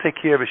said, "I'll take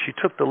care of it." She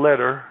took the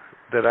letter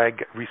that I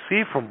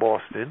received from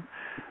Boston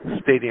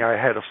stating I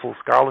had a full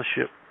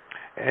scholarship,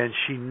 and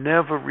she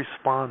never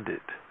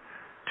responded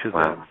to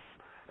them.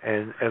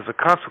 And as a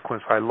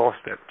consequence, I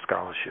lost that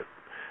scholarship.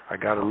 I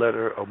got a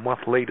letter a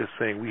month later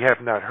saying, "We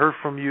have not heard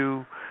from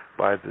you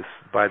by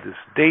this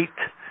date,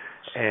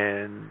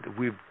 and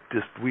we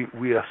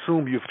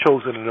assume you've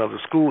chosen another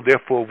school,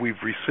 therefore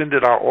we've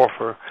rescinded our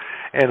offer."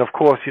 And of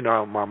course, you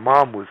know, my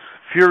mom was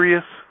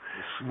furious.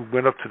 We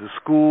went up to the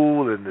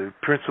school and the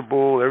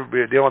principal,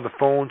 everybody, they're on the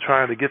phone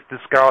trying to get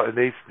this scholar, and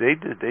they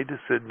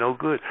just said no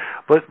good.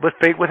 But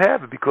fate would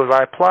have it, because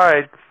I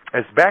applied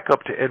as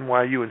backup to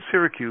NYU and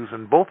Syracuse,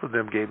 and both of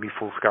them gave me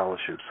full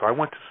scholarships. So I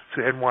went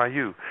to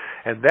NYU,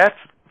 and that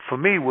for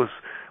me was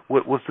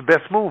the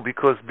best move,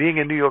 because being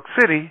in New York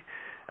City,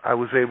 I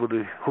was able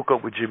to hook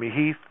up with Jimmy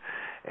Heath,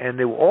 and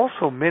there were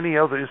also many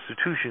other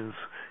institutions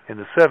in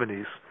the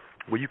 70s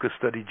where you could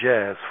study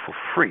jazz for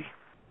free.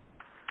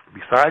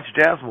 Besides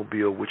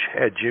Jazzmobile, which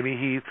had Jimmy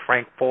Heath,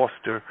 Frank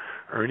Foster,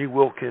 Ernie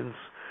Wilkins,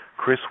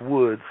 Chris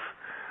Woods,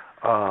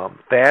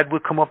 Thad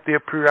would come up there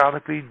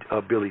periodically,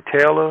 Billy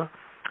Taylor,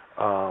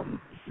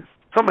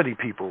 so many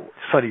people,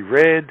 Sonny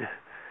Red,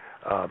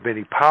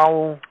 Benny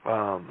Powell,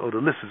 the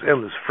list is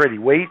endless. Freddie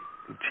Waite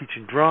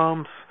teaching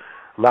drums,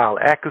 Lyle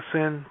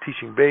Atkinson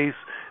teaching bass.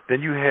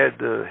 Then you had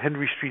the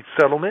Henry Street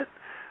Settlement,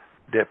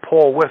 that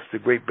Paul West, the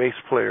great bass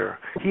player,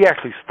 he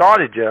actually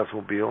started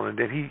Jazzmobile, and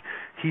then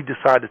he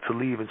decided to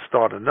leave and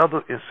start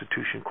another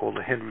institution called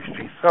the Henry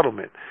Street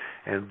Settlement.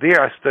 And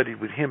there I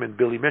studied with him and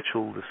Billy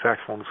Mitchell, the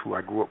saxophonist who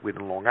I grew up with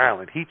in Long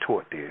Island. He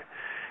taught there.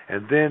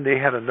 And then they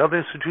had another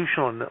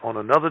institution on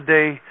another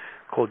day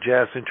called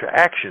Jazz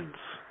Interactions.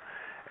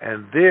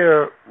 And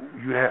there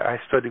I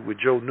studied with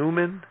Joe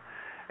Newman,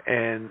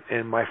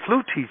 and my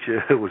flute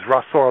teacher was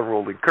Rahsaan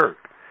Roland Kirk.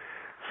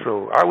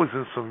 So I was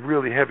in some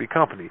really heavy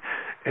company.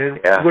 And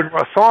when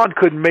Rahsaan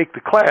couldn't make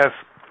the class,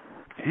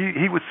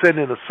 he would send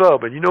in a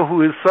sub, and you know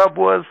who his sub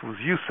was? Was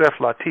Yusef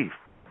Lateef.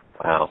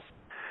 Wow.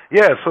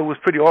 Yeah, so it was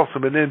pretty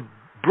awesome. And then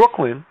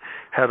Brooklyn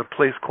had a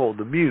place called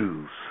the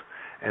Muse,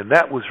 and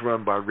that was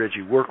run by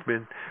Reggie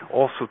Workman,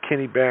 also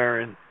Kenny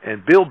Barron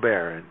and Bill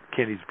Barron,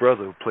 Kenny's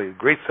brother, who played a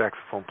great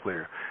saxophone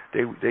player. They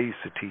used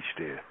to teach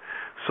there.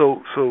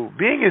 So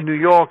being in New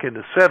York in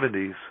the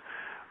 70s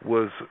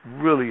was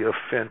really a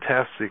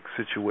fantastic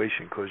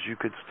situation because you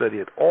could study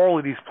at all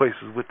of these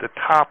places with the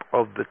top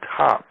of the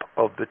top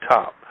of the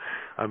top.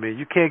 I mean,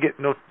 you can't get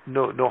no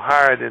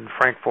higher than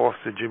Frank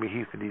Foster, Jimmy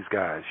Heath, and these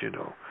guys, you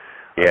know.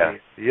 Yeah. I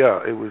mean, yeah,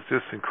 it was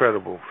just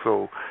incredible.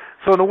 So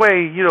in a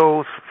way, you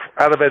know,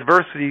 out of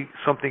adversity,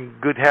 something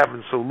good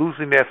happened. So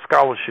losing that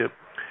scholarship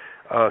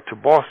to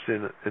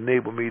Boston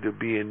enabled me to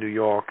be in New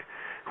York.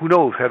 Who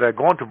knows? Had I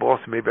gone to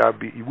Boston, maybe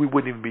we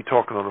wouldn't even be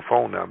talking on the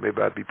phone now.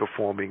 Maybe I'd be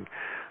performing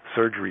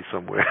surgery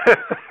somewhere.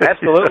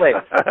 Absolutely.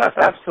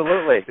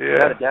 Absolutely. Yeah.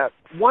 Without a doubt.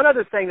 One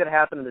other thing that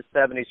happened in the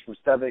 70s from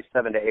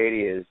 77 to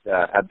 80 is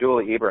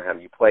Abdullah Ibrahim.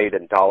 You played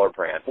in Dollar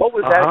Brand. What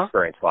was that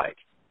experience like?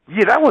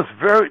 Yeah, that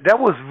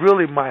was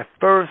really my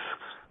first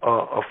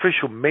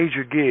official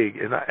major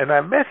gig, and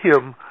I met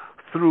him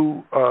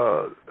through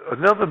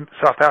another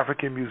South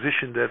African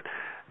musician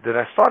that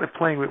I started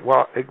playing with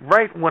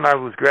right when I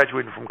was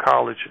graduating from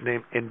college,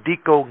 named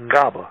Ndiko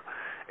Ngaba,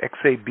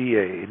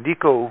 Xaba.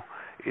 Ndiko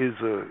is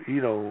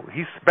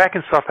he's back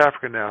in South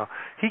Africa now.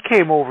 He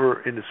came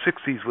over in the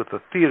 60s with a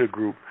theater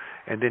group,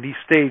 and then he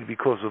stayed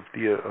because of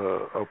the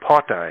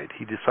apartheid.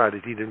 He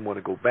decided he didn't want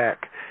to go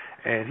back.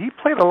 And he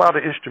played a lot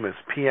of instruments,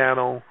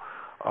 piano,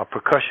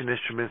 percussion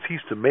instruments. He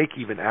used to make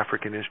even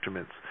African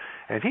instruments.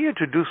 And he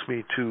introduced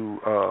me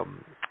to,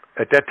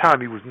 at that time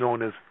he was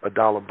known as a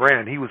Dollar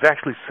Brand. He was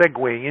actually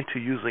segueing into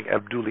using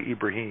Abdullah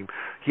Ibrahim.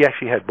 He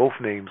actually had both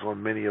names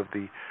on many of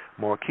the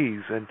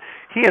marquees. And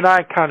he and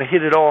I kind of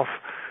hit it off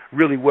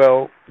really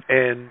well.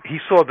 And he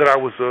saw that I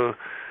was,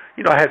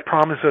 I had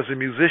promise as a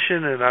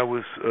musician, and I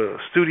was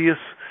studious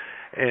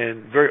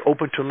and very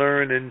open to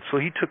learn. And so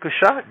he took a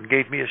shot and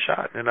gave me a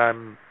shot. And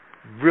I'm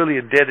really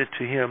indebted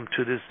to him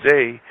to this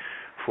day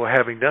for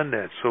having done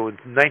that. So in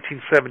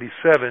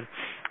 1977,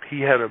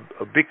 he had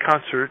a big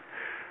concert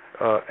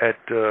at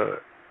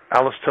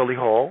Alice Tully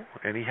Hall,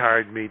 and he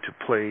hired me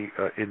to play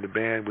in the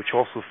band, which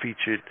also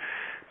featured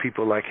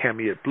people like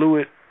Hamiet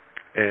Blewett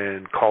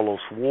and Carlos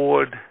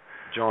Ward,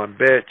 John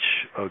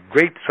Betch, a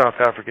great South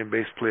African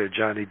bass player,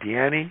 Johnny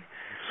Diani,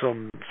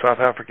 some South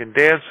African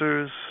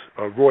dancers,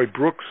 Roy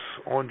Brooks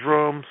on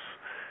drums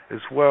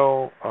as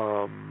well,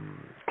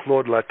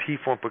 Claude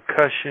Lateef on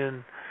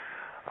percussion.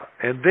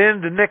 And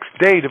then the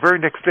very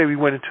next day, we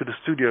went into the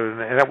studio,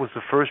 and that was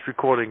the first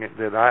recording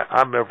that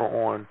I'm ever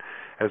on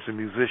as a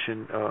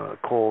musician,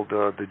 called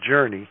The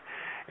Journey.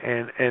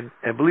 And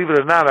believe it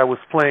or not, I was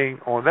playing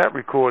on that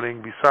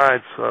recording,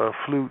 besides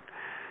flute,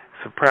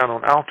 soprano,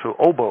 and alto,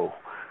 oboe,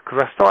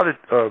 because I started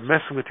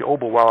messing with the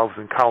oboe while I was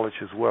in college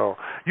as well.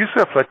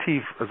 Yusef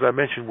Lateef, as I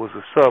mentioned, was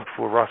a sub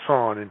for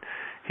Rahsaan, and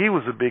he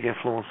was a big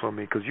influence on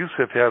me because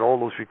Yusef had all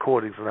those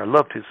recordings, and I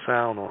loved his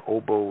sound on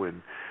oboe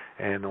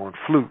and on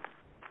flute.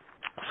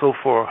 So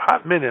for a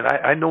hot minute,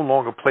 I no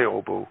longer play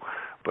oboe,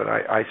 but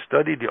I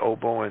studied the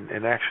oboe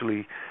and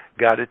actually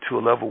got it to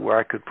a level where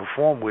I could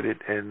perform with it.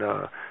 And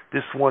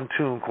this one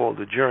tune called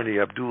The Journey,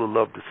 Abdullah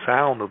loved the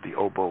sound of the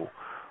oboe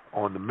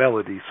on the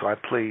melody, so I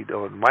played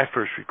on my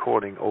first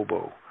recording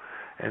oboe.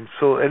 And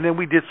then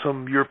we did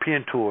some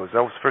European tours.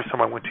 That was the first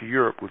time I went to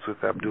Europe, was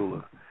with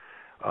Abdullah.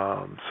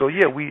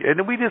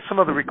 Then we did some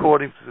other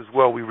recordings as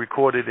well. We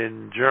recorded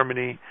in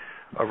Germany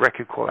a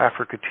record called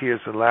Africa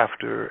Tears and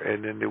Laughter,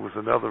 and then there was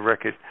another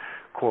record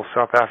called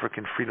South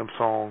African Freedom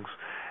Songs.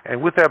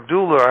 And with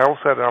Abdullah, I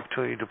also had the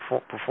opportunity to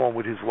perform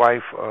with his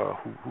wife,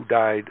 who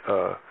died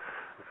a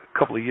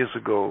couple of years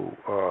ago,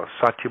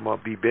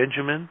 Satyama B.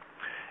 Benjamin.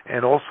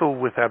 And also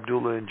with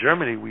Abdullah in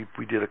Germany,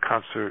 we did a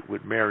concert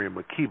with Miriam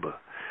Makeba,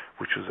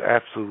 which was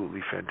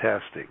absolutely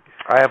fantastic.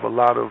 I have a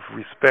lot of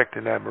respect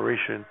and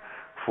admiration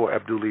for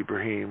Abdullah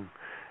Ibrahim,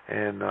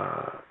 and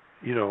I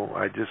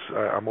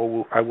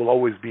will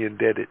always be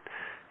indebted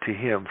to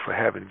him for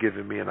having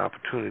given me an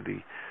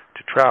opportunity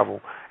to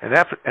travel. And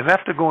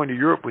after going to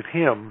Europe with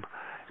him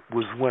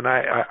was when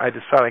I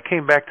decided. I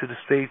came back to the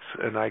States,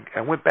 and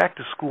I went back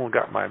to school and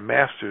got my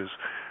master's.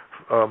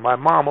 My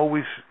mom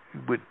always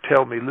would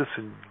tell me,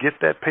 listen, get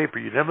that paper.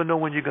 You never know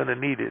when you're going to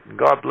need it. And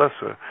God bless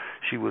her,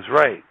 she was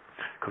right,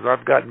 because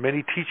I've gotten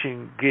many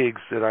teaching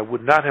gigs that I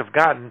would not have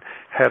gotten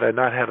had I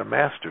not had a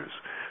master's.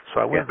 So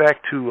I went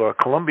back to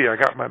Columbia. I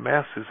got my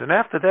master's, and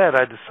after that,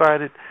 I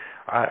decided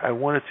I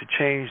wanted to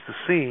change the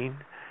scene,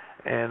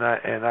 and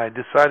I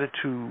decided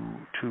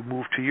to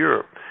move to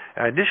Europe.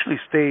 I initially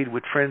stayed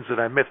with friends that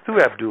I met through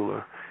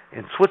Abdullah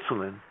in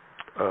Switzerland,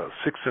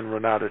 Six and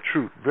Renata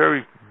Trout,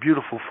 very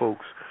beautiful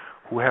folks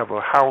who have a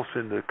house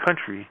in the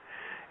country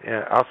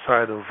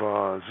outside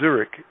of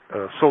Zurich,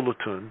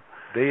 Solothurn.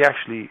 They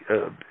actually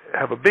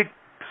have a big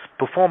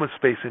performance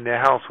space in their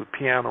house with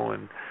piano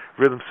and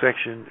rhythm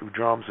section,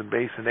 drums and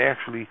bass, and they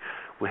actually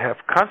would have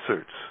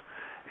concerts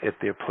at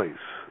their place.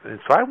 And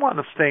so I wound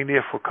up staying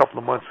there for a couple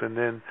of months, and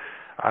then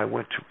I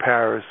went to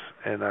Paris,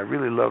 and I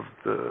really loved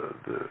the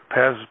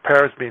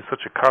Paris being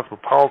such a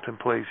cosmopolitan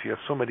place. You have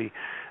so many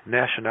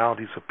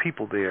nationalities of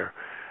people there.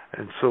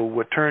 And so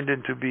what turned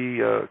into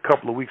be a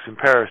couple of weeks in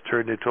Paris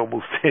turned into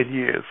almost 10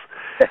 years.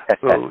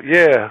 So,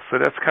 yeah, so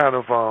that's kind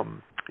of,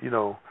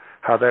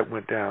 how that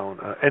went down.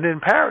 And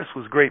then Paris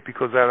was great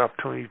because I had an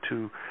opportunity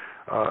to,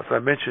 as I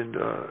mentioned,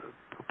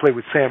 play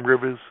with Sam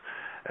Rivers,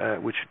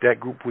 that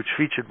group which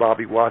featured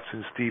Bobby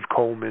Watson, Steve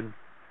Coleman.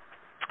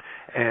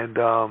 And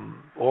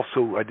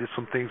also I did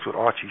some things with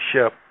Archie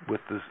Shepp,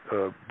 with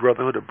the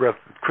Brotherhood of Breath,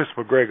 Chris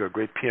McGregor, a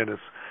great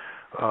pianist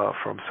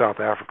from South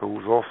Africa who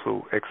was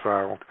also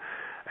exiled.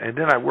 And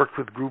then I worked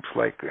with groups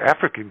like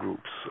African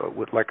groups,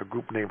 with like a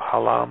group named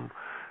Halam,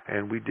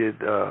 and we did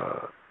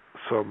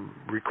some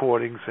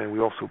recordings, and we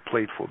also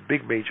played for a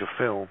big major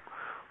film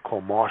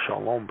called Marche à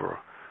l'Ombre,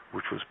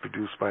 which was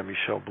produced by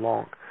Michel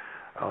Blanc.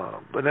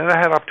 But then I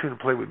had an opportunity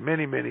to play with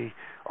many, many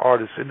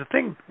artists. And the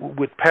thing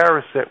with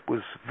Paris that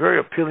was very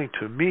appealing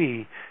to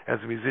me as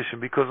a musician,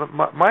 because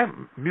my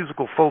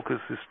musical focus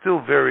is still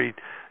very,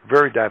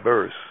 very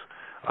diverse.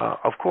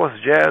 Of course,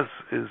 jazz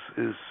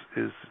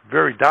is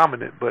very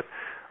dominant, but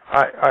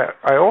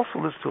I also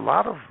listen to a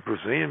lot of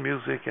Brazilian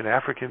music and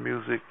African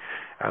music.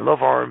 I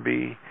love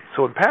R&B.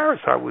 So in Paris,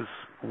 I was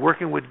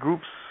working with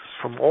groups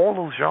from all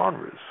those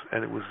genres,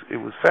 and it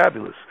was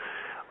fabulous.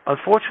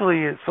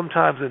 Unfortunately,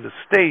 sometimes in the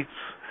States,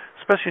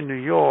 especially in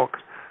New York,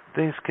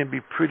 things can be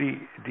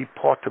pretty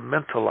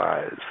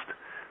departmentalized,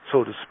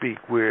 so to speak,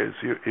 whereas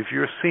if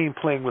you're seen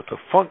playing with a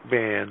funk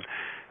band,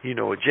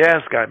 a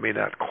jazz guy may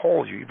not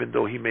call you, even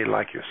though he may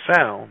like your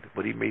sound,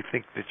 but he may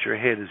think that your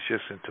head is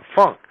just into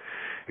funk.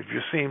 If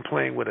you're seen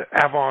playing with an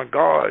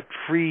avant-garde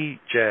free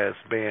jazz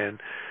band,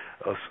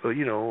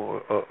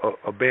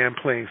 a band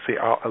playing, say,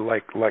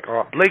 like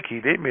Art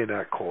Blakey, they may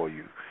not call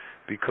you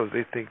because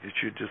they think that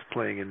you're just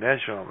playing in that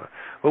genre.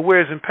 But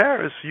whereas in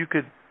Paris, you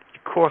could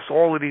cross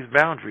all of these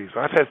boundaries.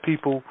 I've had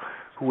people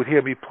who would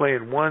hear me play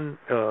in one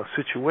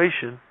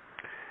situation,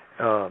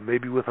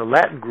 maybe with a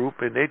Latin group,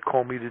 and they'd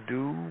call me to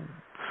do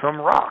some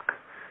rock,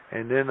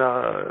 and then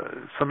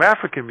some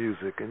African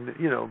music, and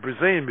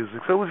Brazilian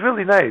music. So it was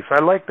really nice.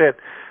 I like that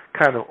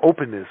kind of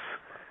openness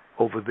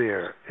over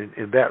there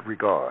in that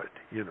regard.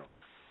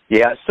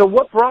 Yeah. So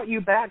what brought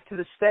you back to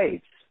the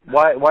States?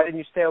 Why didn't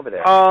you stay over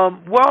there?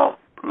 Well,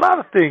 a lot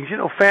of things.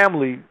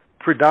 Family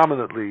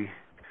predominantly.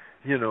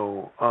 And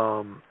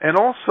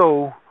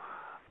also,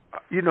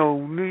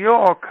 New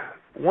York.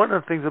 One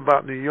of the things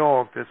about New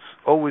York that's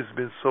always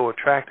been so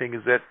attracting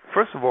is that,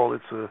 first of all,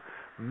 it's a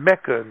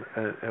mecca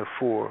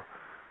for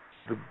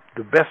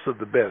the best of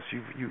the best.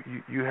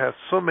 You have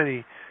so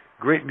many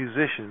great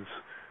musicians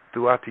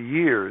throughout the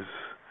years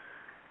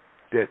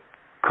that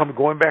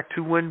going back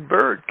to when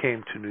Bird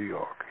came to New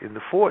York in the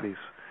 40s,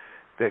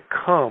 that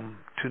come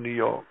to New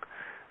York,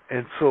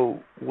 and so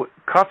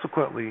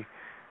consequently,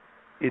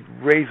 it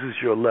raises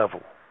your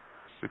level,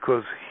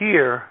 because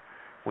here,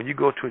 when you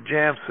go to a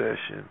jam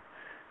session,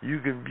 you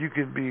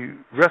can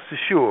be rest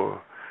assured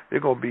there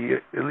are going to be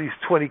at least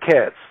 20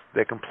 cats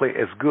that can play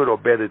as good or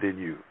better than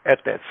you at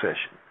that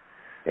session.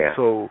 Yeah.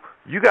 So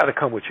you got to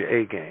come with your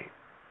A game.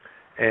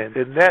 And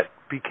that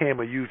became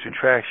a huge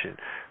attraction.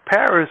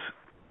 Paris,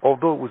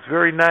 although it was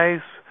very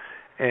nice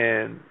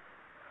and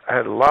I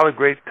had a lot of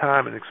great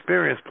time and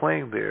experience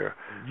playing there,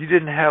 you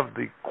didn't have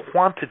the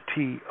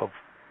quantity of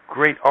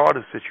great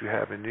artists that you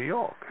have in New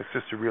York. It's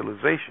just a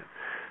realization.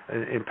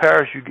 In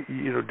Paris,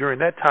 you during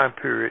that time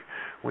period,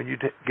 when you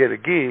get a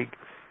gig,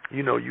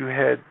 you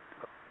had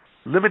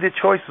limited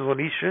choices on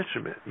each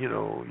instrument.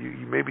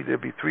 You maybe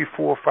there'd be 3,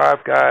 4,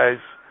 5 guys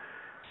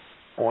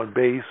on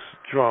bass,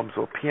 drums,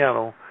 or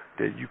piano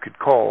that you could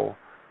call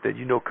that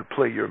could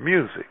play your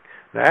music.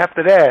 Now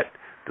after that,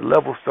 the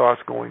level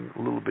starts going a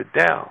little bit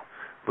down.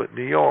 But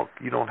New York,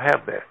 you don't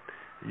have that.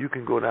 You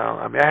can go down.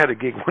 I mean, I had a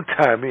gig one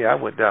time. I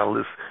went down a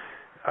list.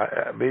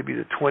 Maybe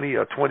the 20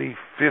 or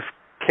 25th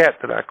cat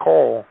that I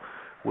called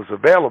was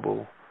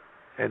available,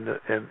 and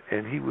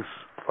he was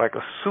like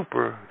a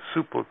super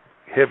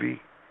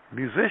heavy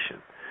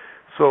musician.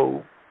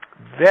 So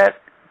that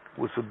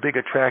was a big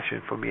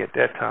attraction for me at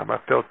that time. I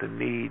felt the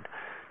need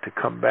to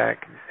come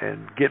back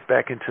and get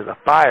back into the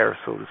fire,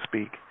 so to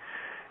speak.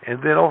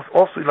 And then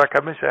also, like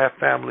I mentioned, I have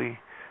family,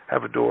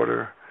 have a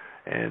daughter,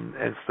 and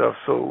stuff.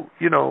 So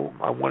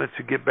I wanted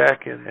to get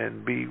back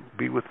and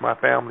be with my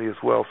family as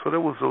well. So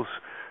there was those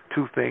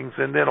two things.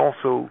 And then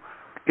also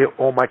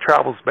on my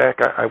travels back,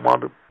 I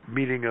wound up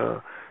meeting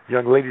a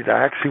young lady that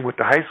I actually went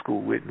to high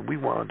school with, and we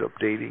wound up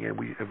dating, and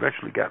we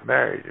eventually got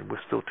married, and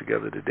we're still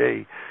together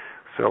today,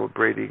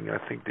 celebrating. I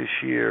think this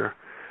year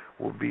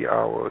will be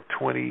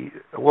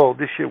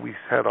this year we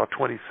had our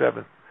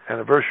 27th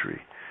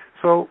anniversary.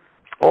 So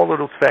all of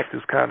those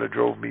factors kind of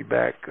drove me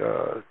back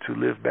to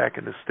live back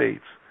in the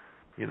States.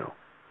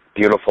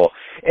 Beautiful.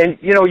 And,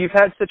 you've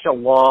had such a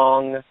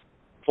long,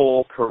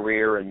 full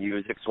career in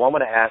music, so I'm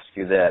going to ask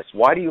you this.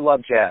 Why do you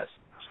love jazz?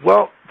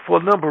 Well, for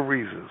a number of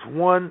reasons.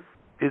 One,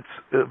 it's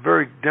a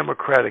very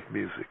democratic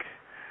music.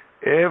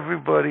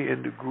 everybody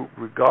in the group,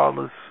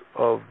 regardless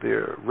of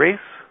their race,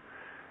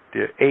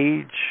 their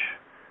age,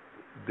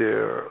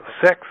 their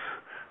sex,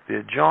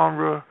 their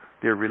genre,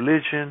 their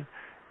religion,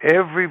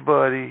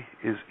 everybody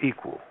is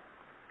equal.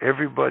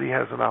 Everybody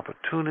has an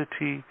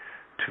opportunity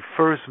to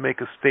first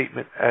make a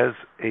statement as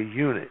a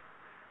unit.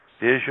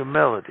 There's your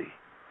melody.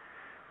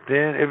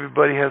 Then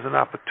everybody has an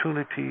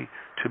opportunity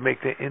to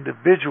make their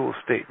individual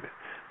statement.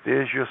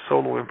 There's your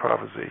solo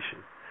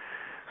improvisation.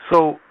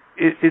 So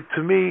it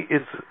to me,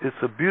 it's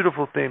a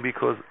beautiful thing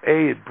because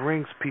it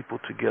brings people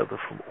together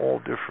from all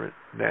different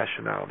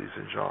nationalities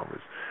and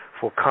genres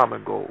for a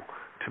common goal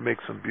to make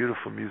some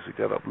beautiful music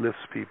that uplifts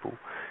people.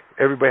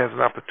 Everybody has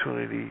an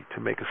opportunity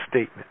to make a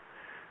statement,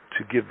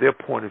 to give their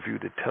point of view,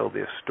 to tell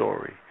their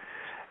story.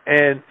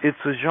 And it's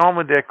a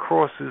genre that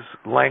crosses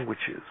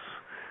languages.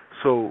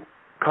 So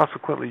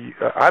consequently,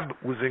 I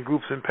was in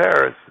groups in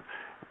Paris.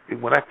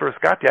 When I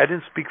first got there, I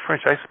didn't speak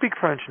French. I speak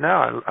French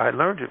now. I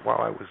learned it while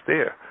I was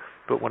there.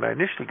 But when I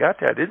initially got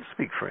there, I didn't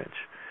speak French.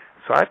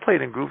 So I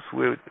played in groups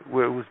where it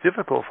was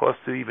difficult for us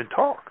to even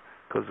talk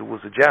because it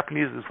was a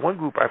Japanese. This one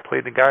group I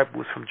played, the guy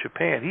was from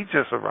Japan. He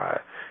just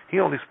arrived. He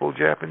only spoke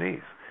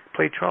Japanese,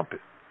 played trumpet.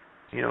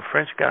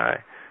 French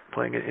guy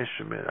playing an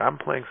instrument. I'm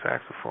playing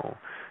saxophone.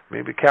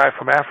 Maybe a guy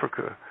from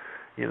Africa,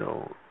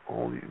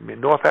 only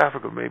North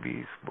Africa, maybe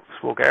he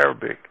spoke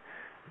Arabic,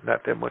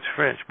 not that much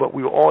French, but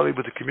we were all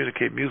able to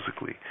communicate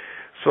musically.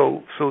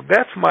 So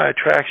that's my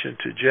attraction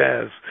to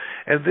jazz.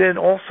 And then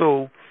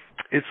also,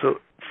 it's a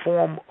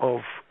form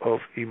of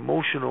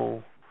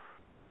emotional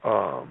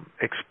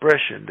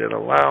expression that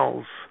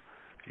allows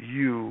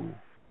you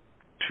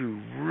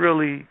to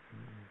really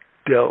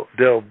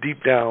delve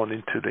deep down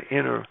into the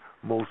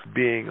innermost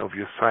being of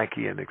your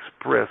psyche and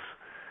express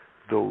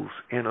those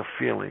inner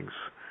feelings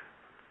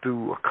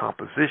through a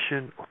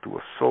composition or through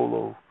a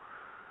solo.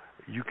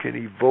 You can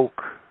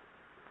evoke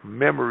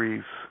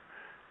memories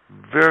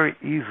very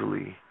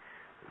easily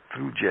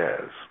through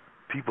jazz.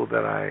 People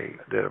that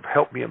have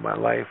helped me in my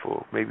life,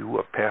 or maybe who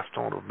have passed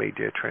on or made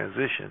their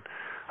transition,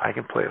 I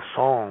can play a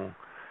song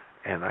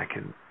and I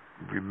can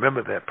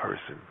remember that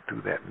person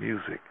through that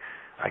music.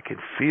 I can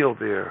feel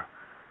their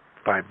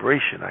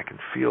vibration. I can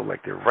feel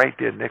like they're right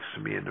there next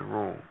to me in the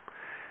room.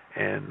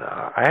 And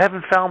I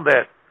haven't found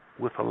that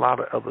with a lot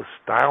of other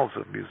styles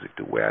of music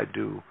the way I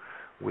do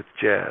with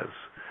jazz.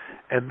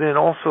 And then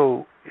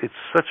also, it's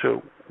such a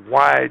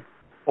wide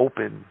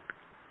open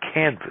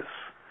canvas,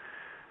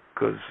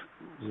 because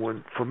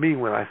for me,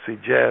 when I say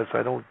jazz,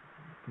 I don't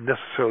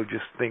necessarily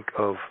just think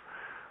of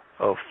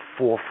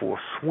 4/4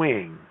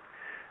 swing.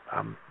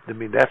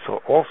 That's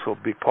also a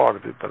big part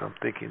of it, but I'm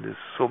thinking there's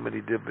so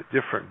many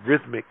different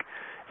rhythmic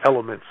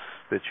elements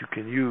that you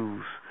can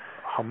use,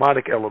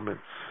 harmonic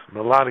elements,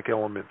 melodic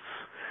elements.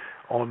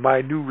 On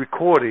my new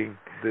recording,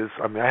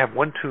 I have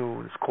one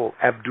tune, it's called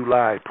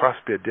Abdoulaye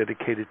Prosper,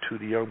 dedicated to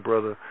the young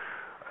brother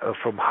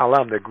from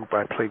Halam, that group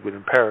I played with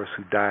in Paris,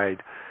 who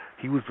died.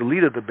 He was the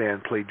leader of the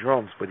band, played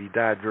drums, but he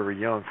died very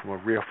young from a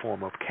rare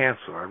form of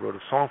cancer. I wrote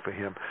a song for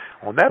him.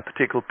 On that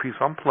particular piece,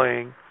 I'm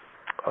playing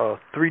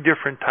 3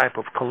 different type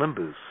of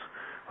kalimbas,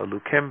 a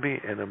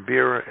lukembe, an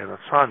mbira, and a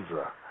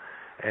sanza.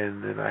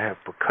 And then I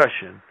have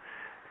percussion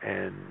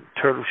and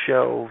turtle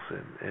shells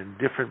and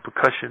different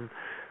percussion,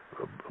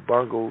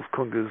 bongos,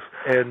 congas,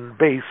 and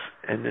bass,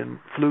 and then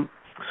flute,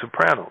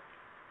 soprano.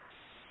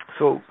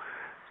 So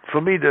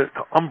for me, the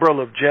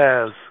umbrella of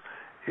jazz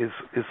is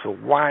a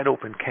wide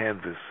open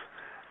canvas,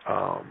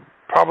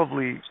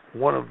 probably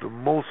one of the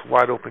most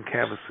wide open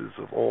canvases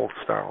of all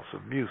styles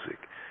of music,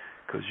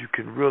 because you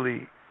can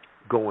really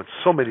go in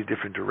so many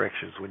different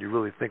directions when you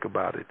really think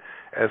about it,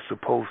 as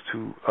opposed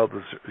to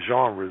other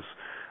genres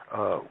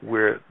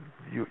where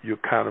you're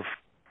kind of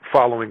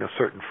following a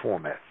certain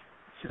format.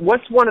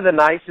 What's one of the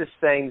nicest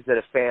things that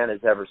a fan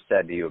has ever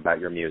said to you about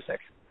your music?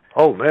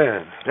 Oh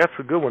man, that's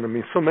a good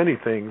one. So many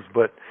things,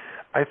 but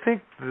I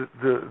think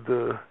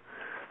the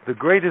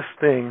greatest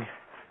thing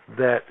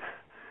that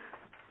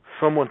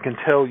someone can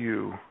tell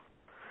you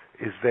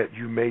is that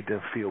you made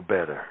them feel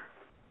better.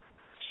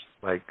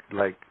 Like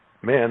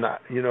man,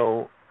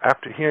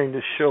 after hearing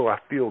this show, I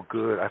feel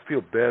good. I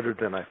feel better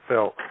than I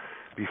felt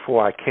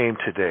before I came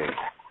today.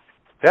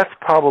 That's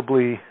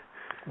probably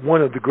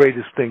one of the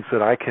greatest things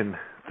that I can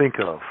think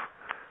of.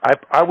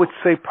 I would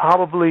say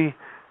probably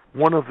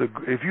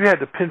if you had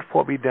to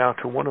pinpoint me down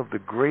to one of the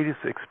greatest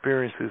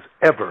experiences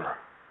ever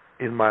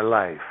in my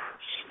life,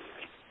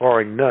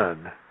 barring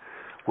none,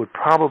 would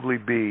probably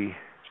be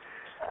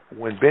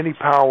when Benny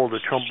Powell, the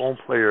trombone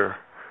player,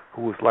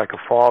 who was like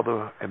a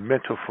father and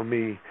mentor for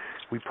me,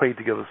 we played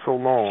together so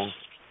long,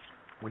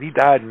 when he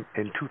died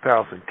in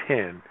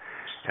 2010,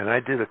 and I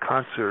did a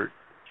concert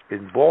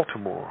in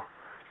Baltimore,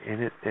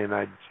 and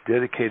I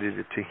dedicated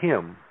it to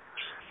him.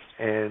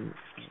 And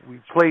we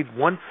played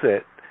one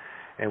set,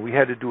 and we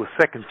had to do a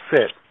second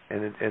set.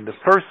 And the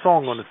first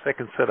song on the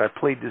second set, I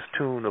played this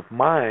tune of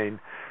mine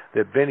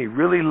that Benny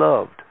really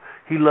loved.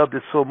 He loved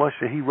it so much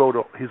that he wrote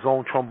his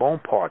own trombone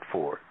part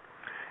for it.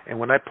 And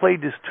when I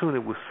played this tune,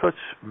 it was such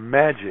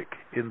magic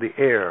in the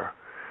air.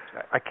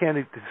 I can't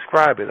even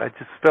describe it. I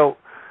just felt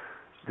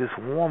this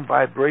warm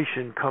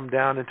vibration come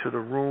down into the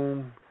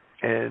room,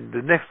 and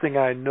the next thing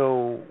I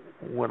know,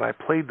 when I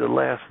played the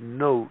last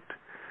note,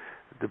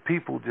 the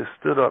people just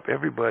stood up,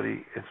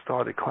 everybody, and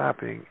started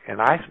clapping,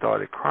 and I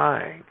started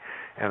crying,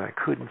 and I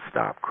couldn't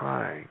stop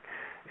crying.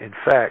 In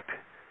fact,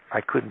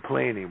 I couldn't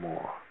play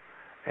anymore.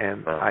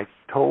 And I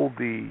told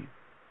the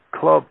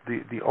club,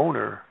 the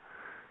owner,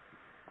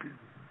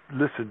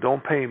 listen,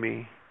 don't pay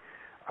me.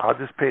 I'll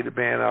just pay the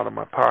band out of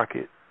my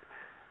pocket.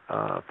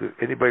 If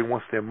anybody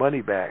wants their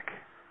money back,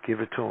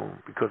 give it to them,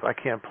 because I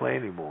can't play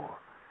anymore.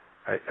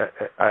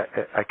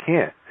 I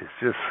can't. It's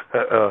just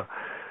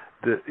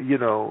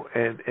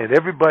and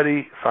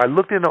everybody. So I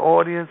looked in the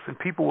audience, and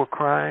people were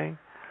crying,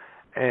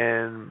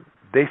 and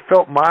they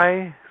felt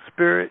my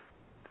spirit.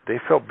 They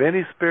felt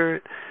Benny's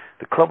spirit.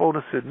 The club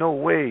owner said, "No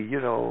way,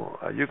 you're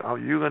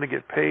going to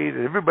get paid."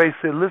 And everybody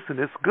said, "Listen,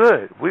 it's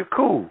good. We're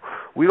cool.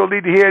 We don't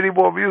need to hear any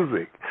more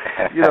music."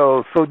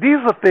 So these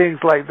are things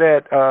like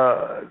that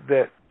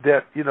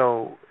that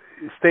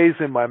stays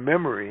in my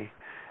memory,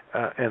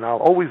 and I'll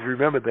always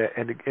remember that.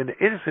 And the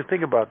interesting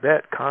thing about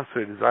that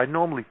concert is I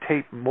normally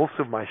tape most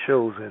of my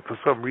shows, and for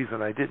some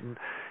reason I didn't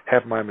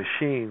have my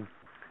machine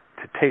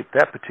to tape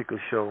that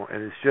particular show,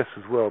 and it's just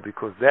as well,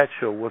 because that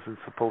show wasn't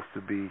supposed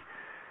to be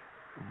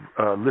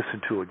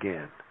listened to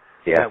again.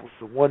 Yeah. That was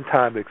a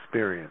one-time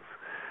experience.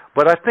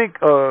 But I think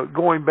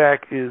going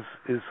back is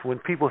when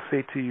people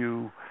say to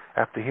you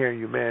after hearing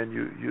you, man,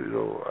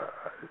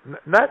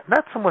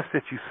 not so much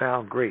that you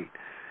sound great.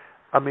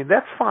 I mean,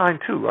 that's fine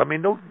too. I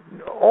mean,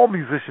 all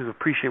musicians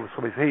appreciate when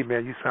somebody says, "Hey,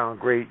 man, you sound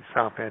great, you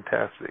sound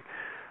fantastic."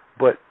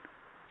 But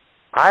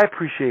I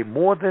appreciate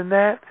more than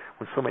that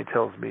when somebody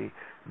tells me,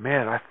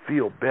 "Man, I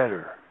feel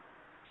better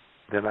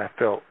than I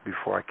felt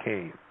before I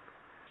came."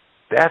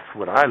 That's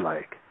what I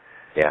like.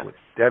 Yeah.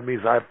 That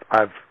means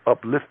I've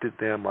uplifted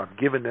them. I've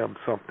given them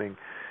something.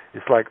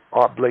 It's like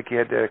Art Blakey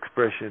had that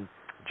expression,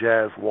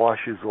 jazz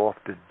washes off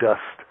the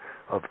dust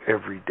of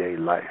everyday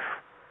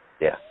life.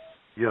 Yeah.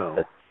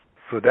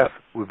 So that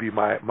would be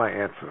my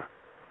answer.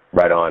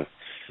 Right on.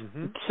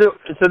 Mm-hmm. So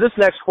this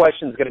next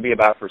question is going to be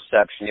about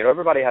perception.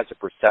 Everybody has a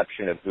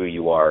perception of who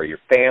you are, your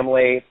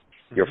family,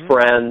 your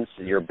friends,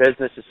 your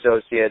business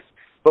associates.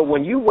 But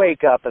when you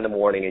wake up in the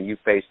morning and you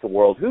face the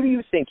world, who do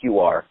you think you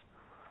are?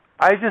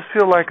 I just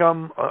feel like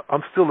I'm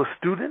still a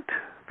student,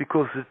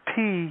 because the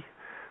T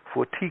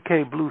for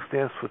TK Blue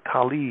stands for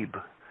Talib,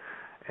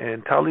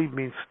 and Talib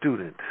means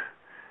student,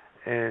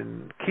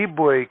 and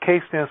Kiboy,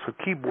 K stands for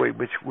Kiboy,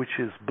 which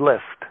is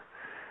blessed,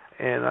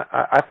 and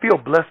I feel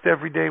blessed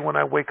every day when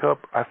I wake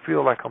up. I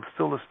feel like I'm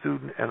still a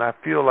student, and I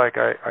feel like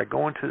I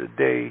go into the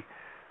day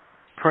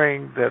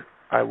praying that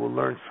I will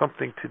learn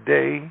something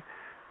today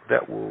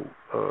that will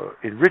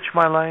enrich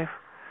my life,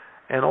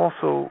 and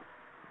also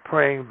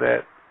praying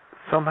that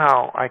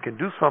somehow I can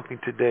do something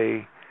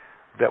today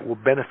that will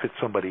benefit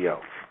somebody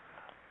else.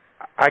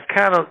 I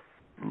kind of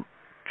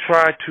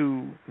try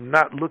to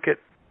not look at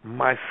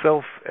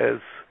myself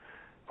as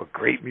a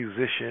great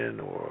musician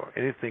or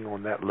anything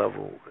on that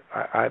level.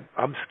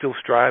 I'm still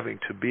striving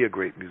to be a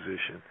great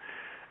musician,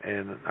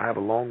 and I have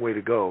a long way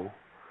to go,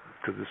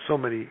 because there's so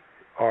many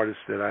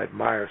artists that I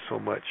admire so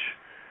much,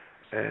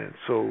 and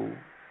so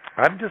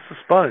I'm just a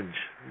sponge.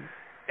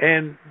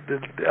 And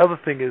the other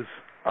thing is,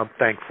 I'm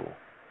thankful.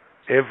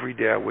 Every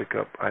day I wake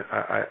up,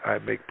 I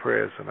make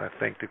prayers, and I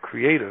thank the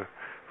Creator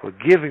for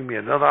giving me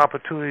another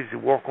opportunity to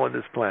walk on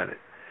this planet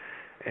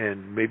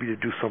and maybe to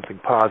do something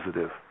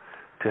positive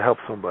to help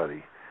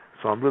somebody.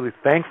 So I'm really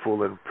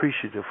thankful and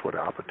appreciative for the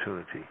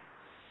opportunity.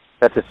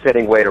 That's a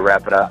fitting way to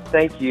wrap it up.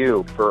 Thank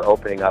you for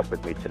opening up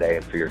with me today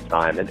and for your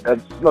time, and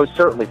most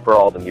certainly for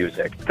all the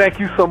music. Thank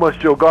you so much,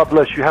 Joe. God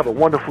bless you. Have a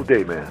wonderful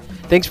day, man.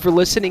 Thanks for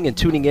listening and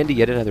tuning in to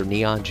yet another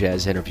Neon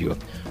Jazz interview,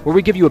 where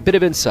we give you a bit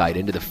of insight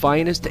into the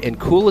finest and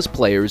coolest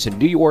players in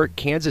New York,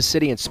 Kansas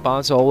City, and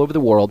spots all over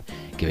the world,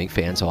 giving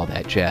fans all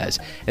that jazz.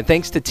 And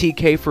thanks to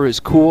TK for his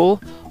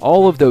cool,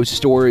 all of those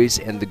stories,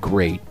 and the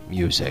great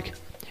music.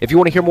 If you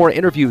want to hear more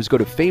interviews, go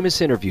to Famous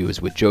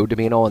Interviews with Joe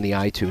Domino on the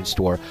iTunes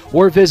Store,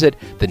 or visit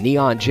the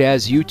Neon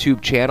Jazz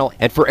YouTube channel.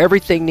 And for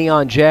everything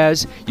Neon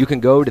Jazz, you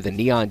can go to the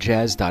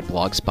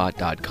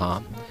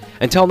neonjazz.blogspot.com.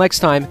 Until next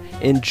time,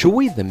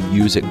 enjoy the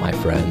music, my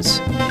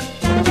friends.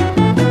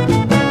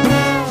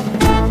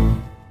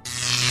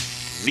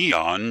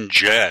 Neon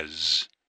Jazz.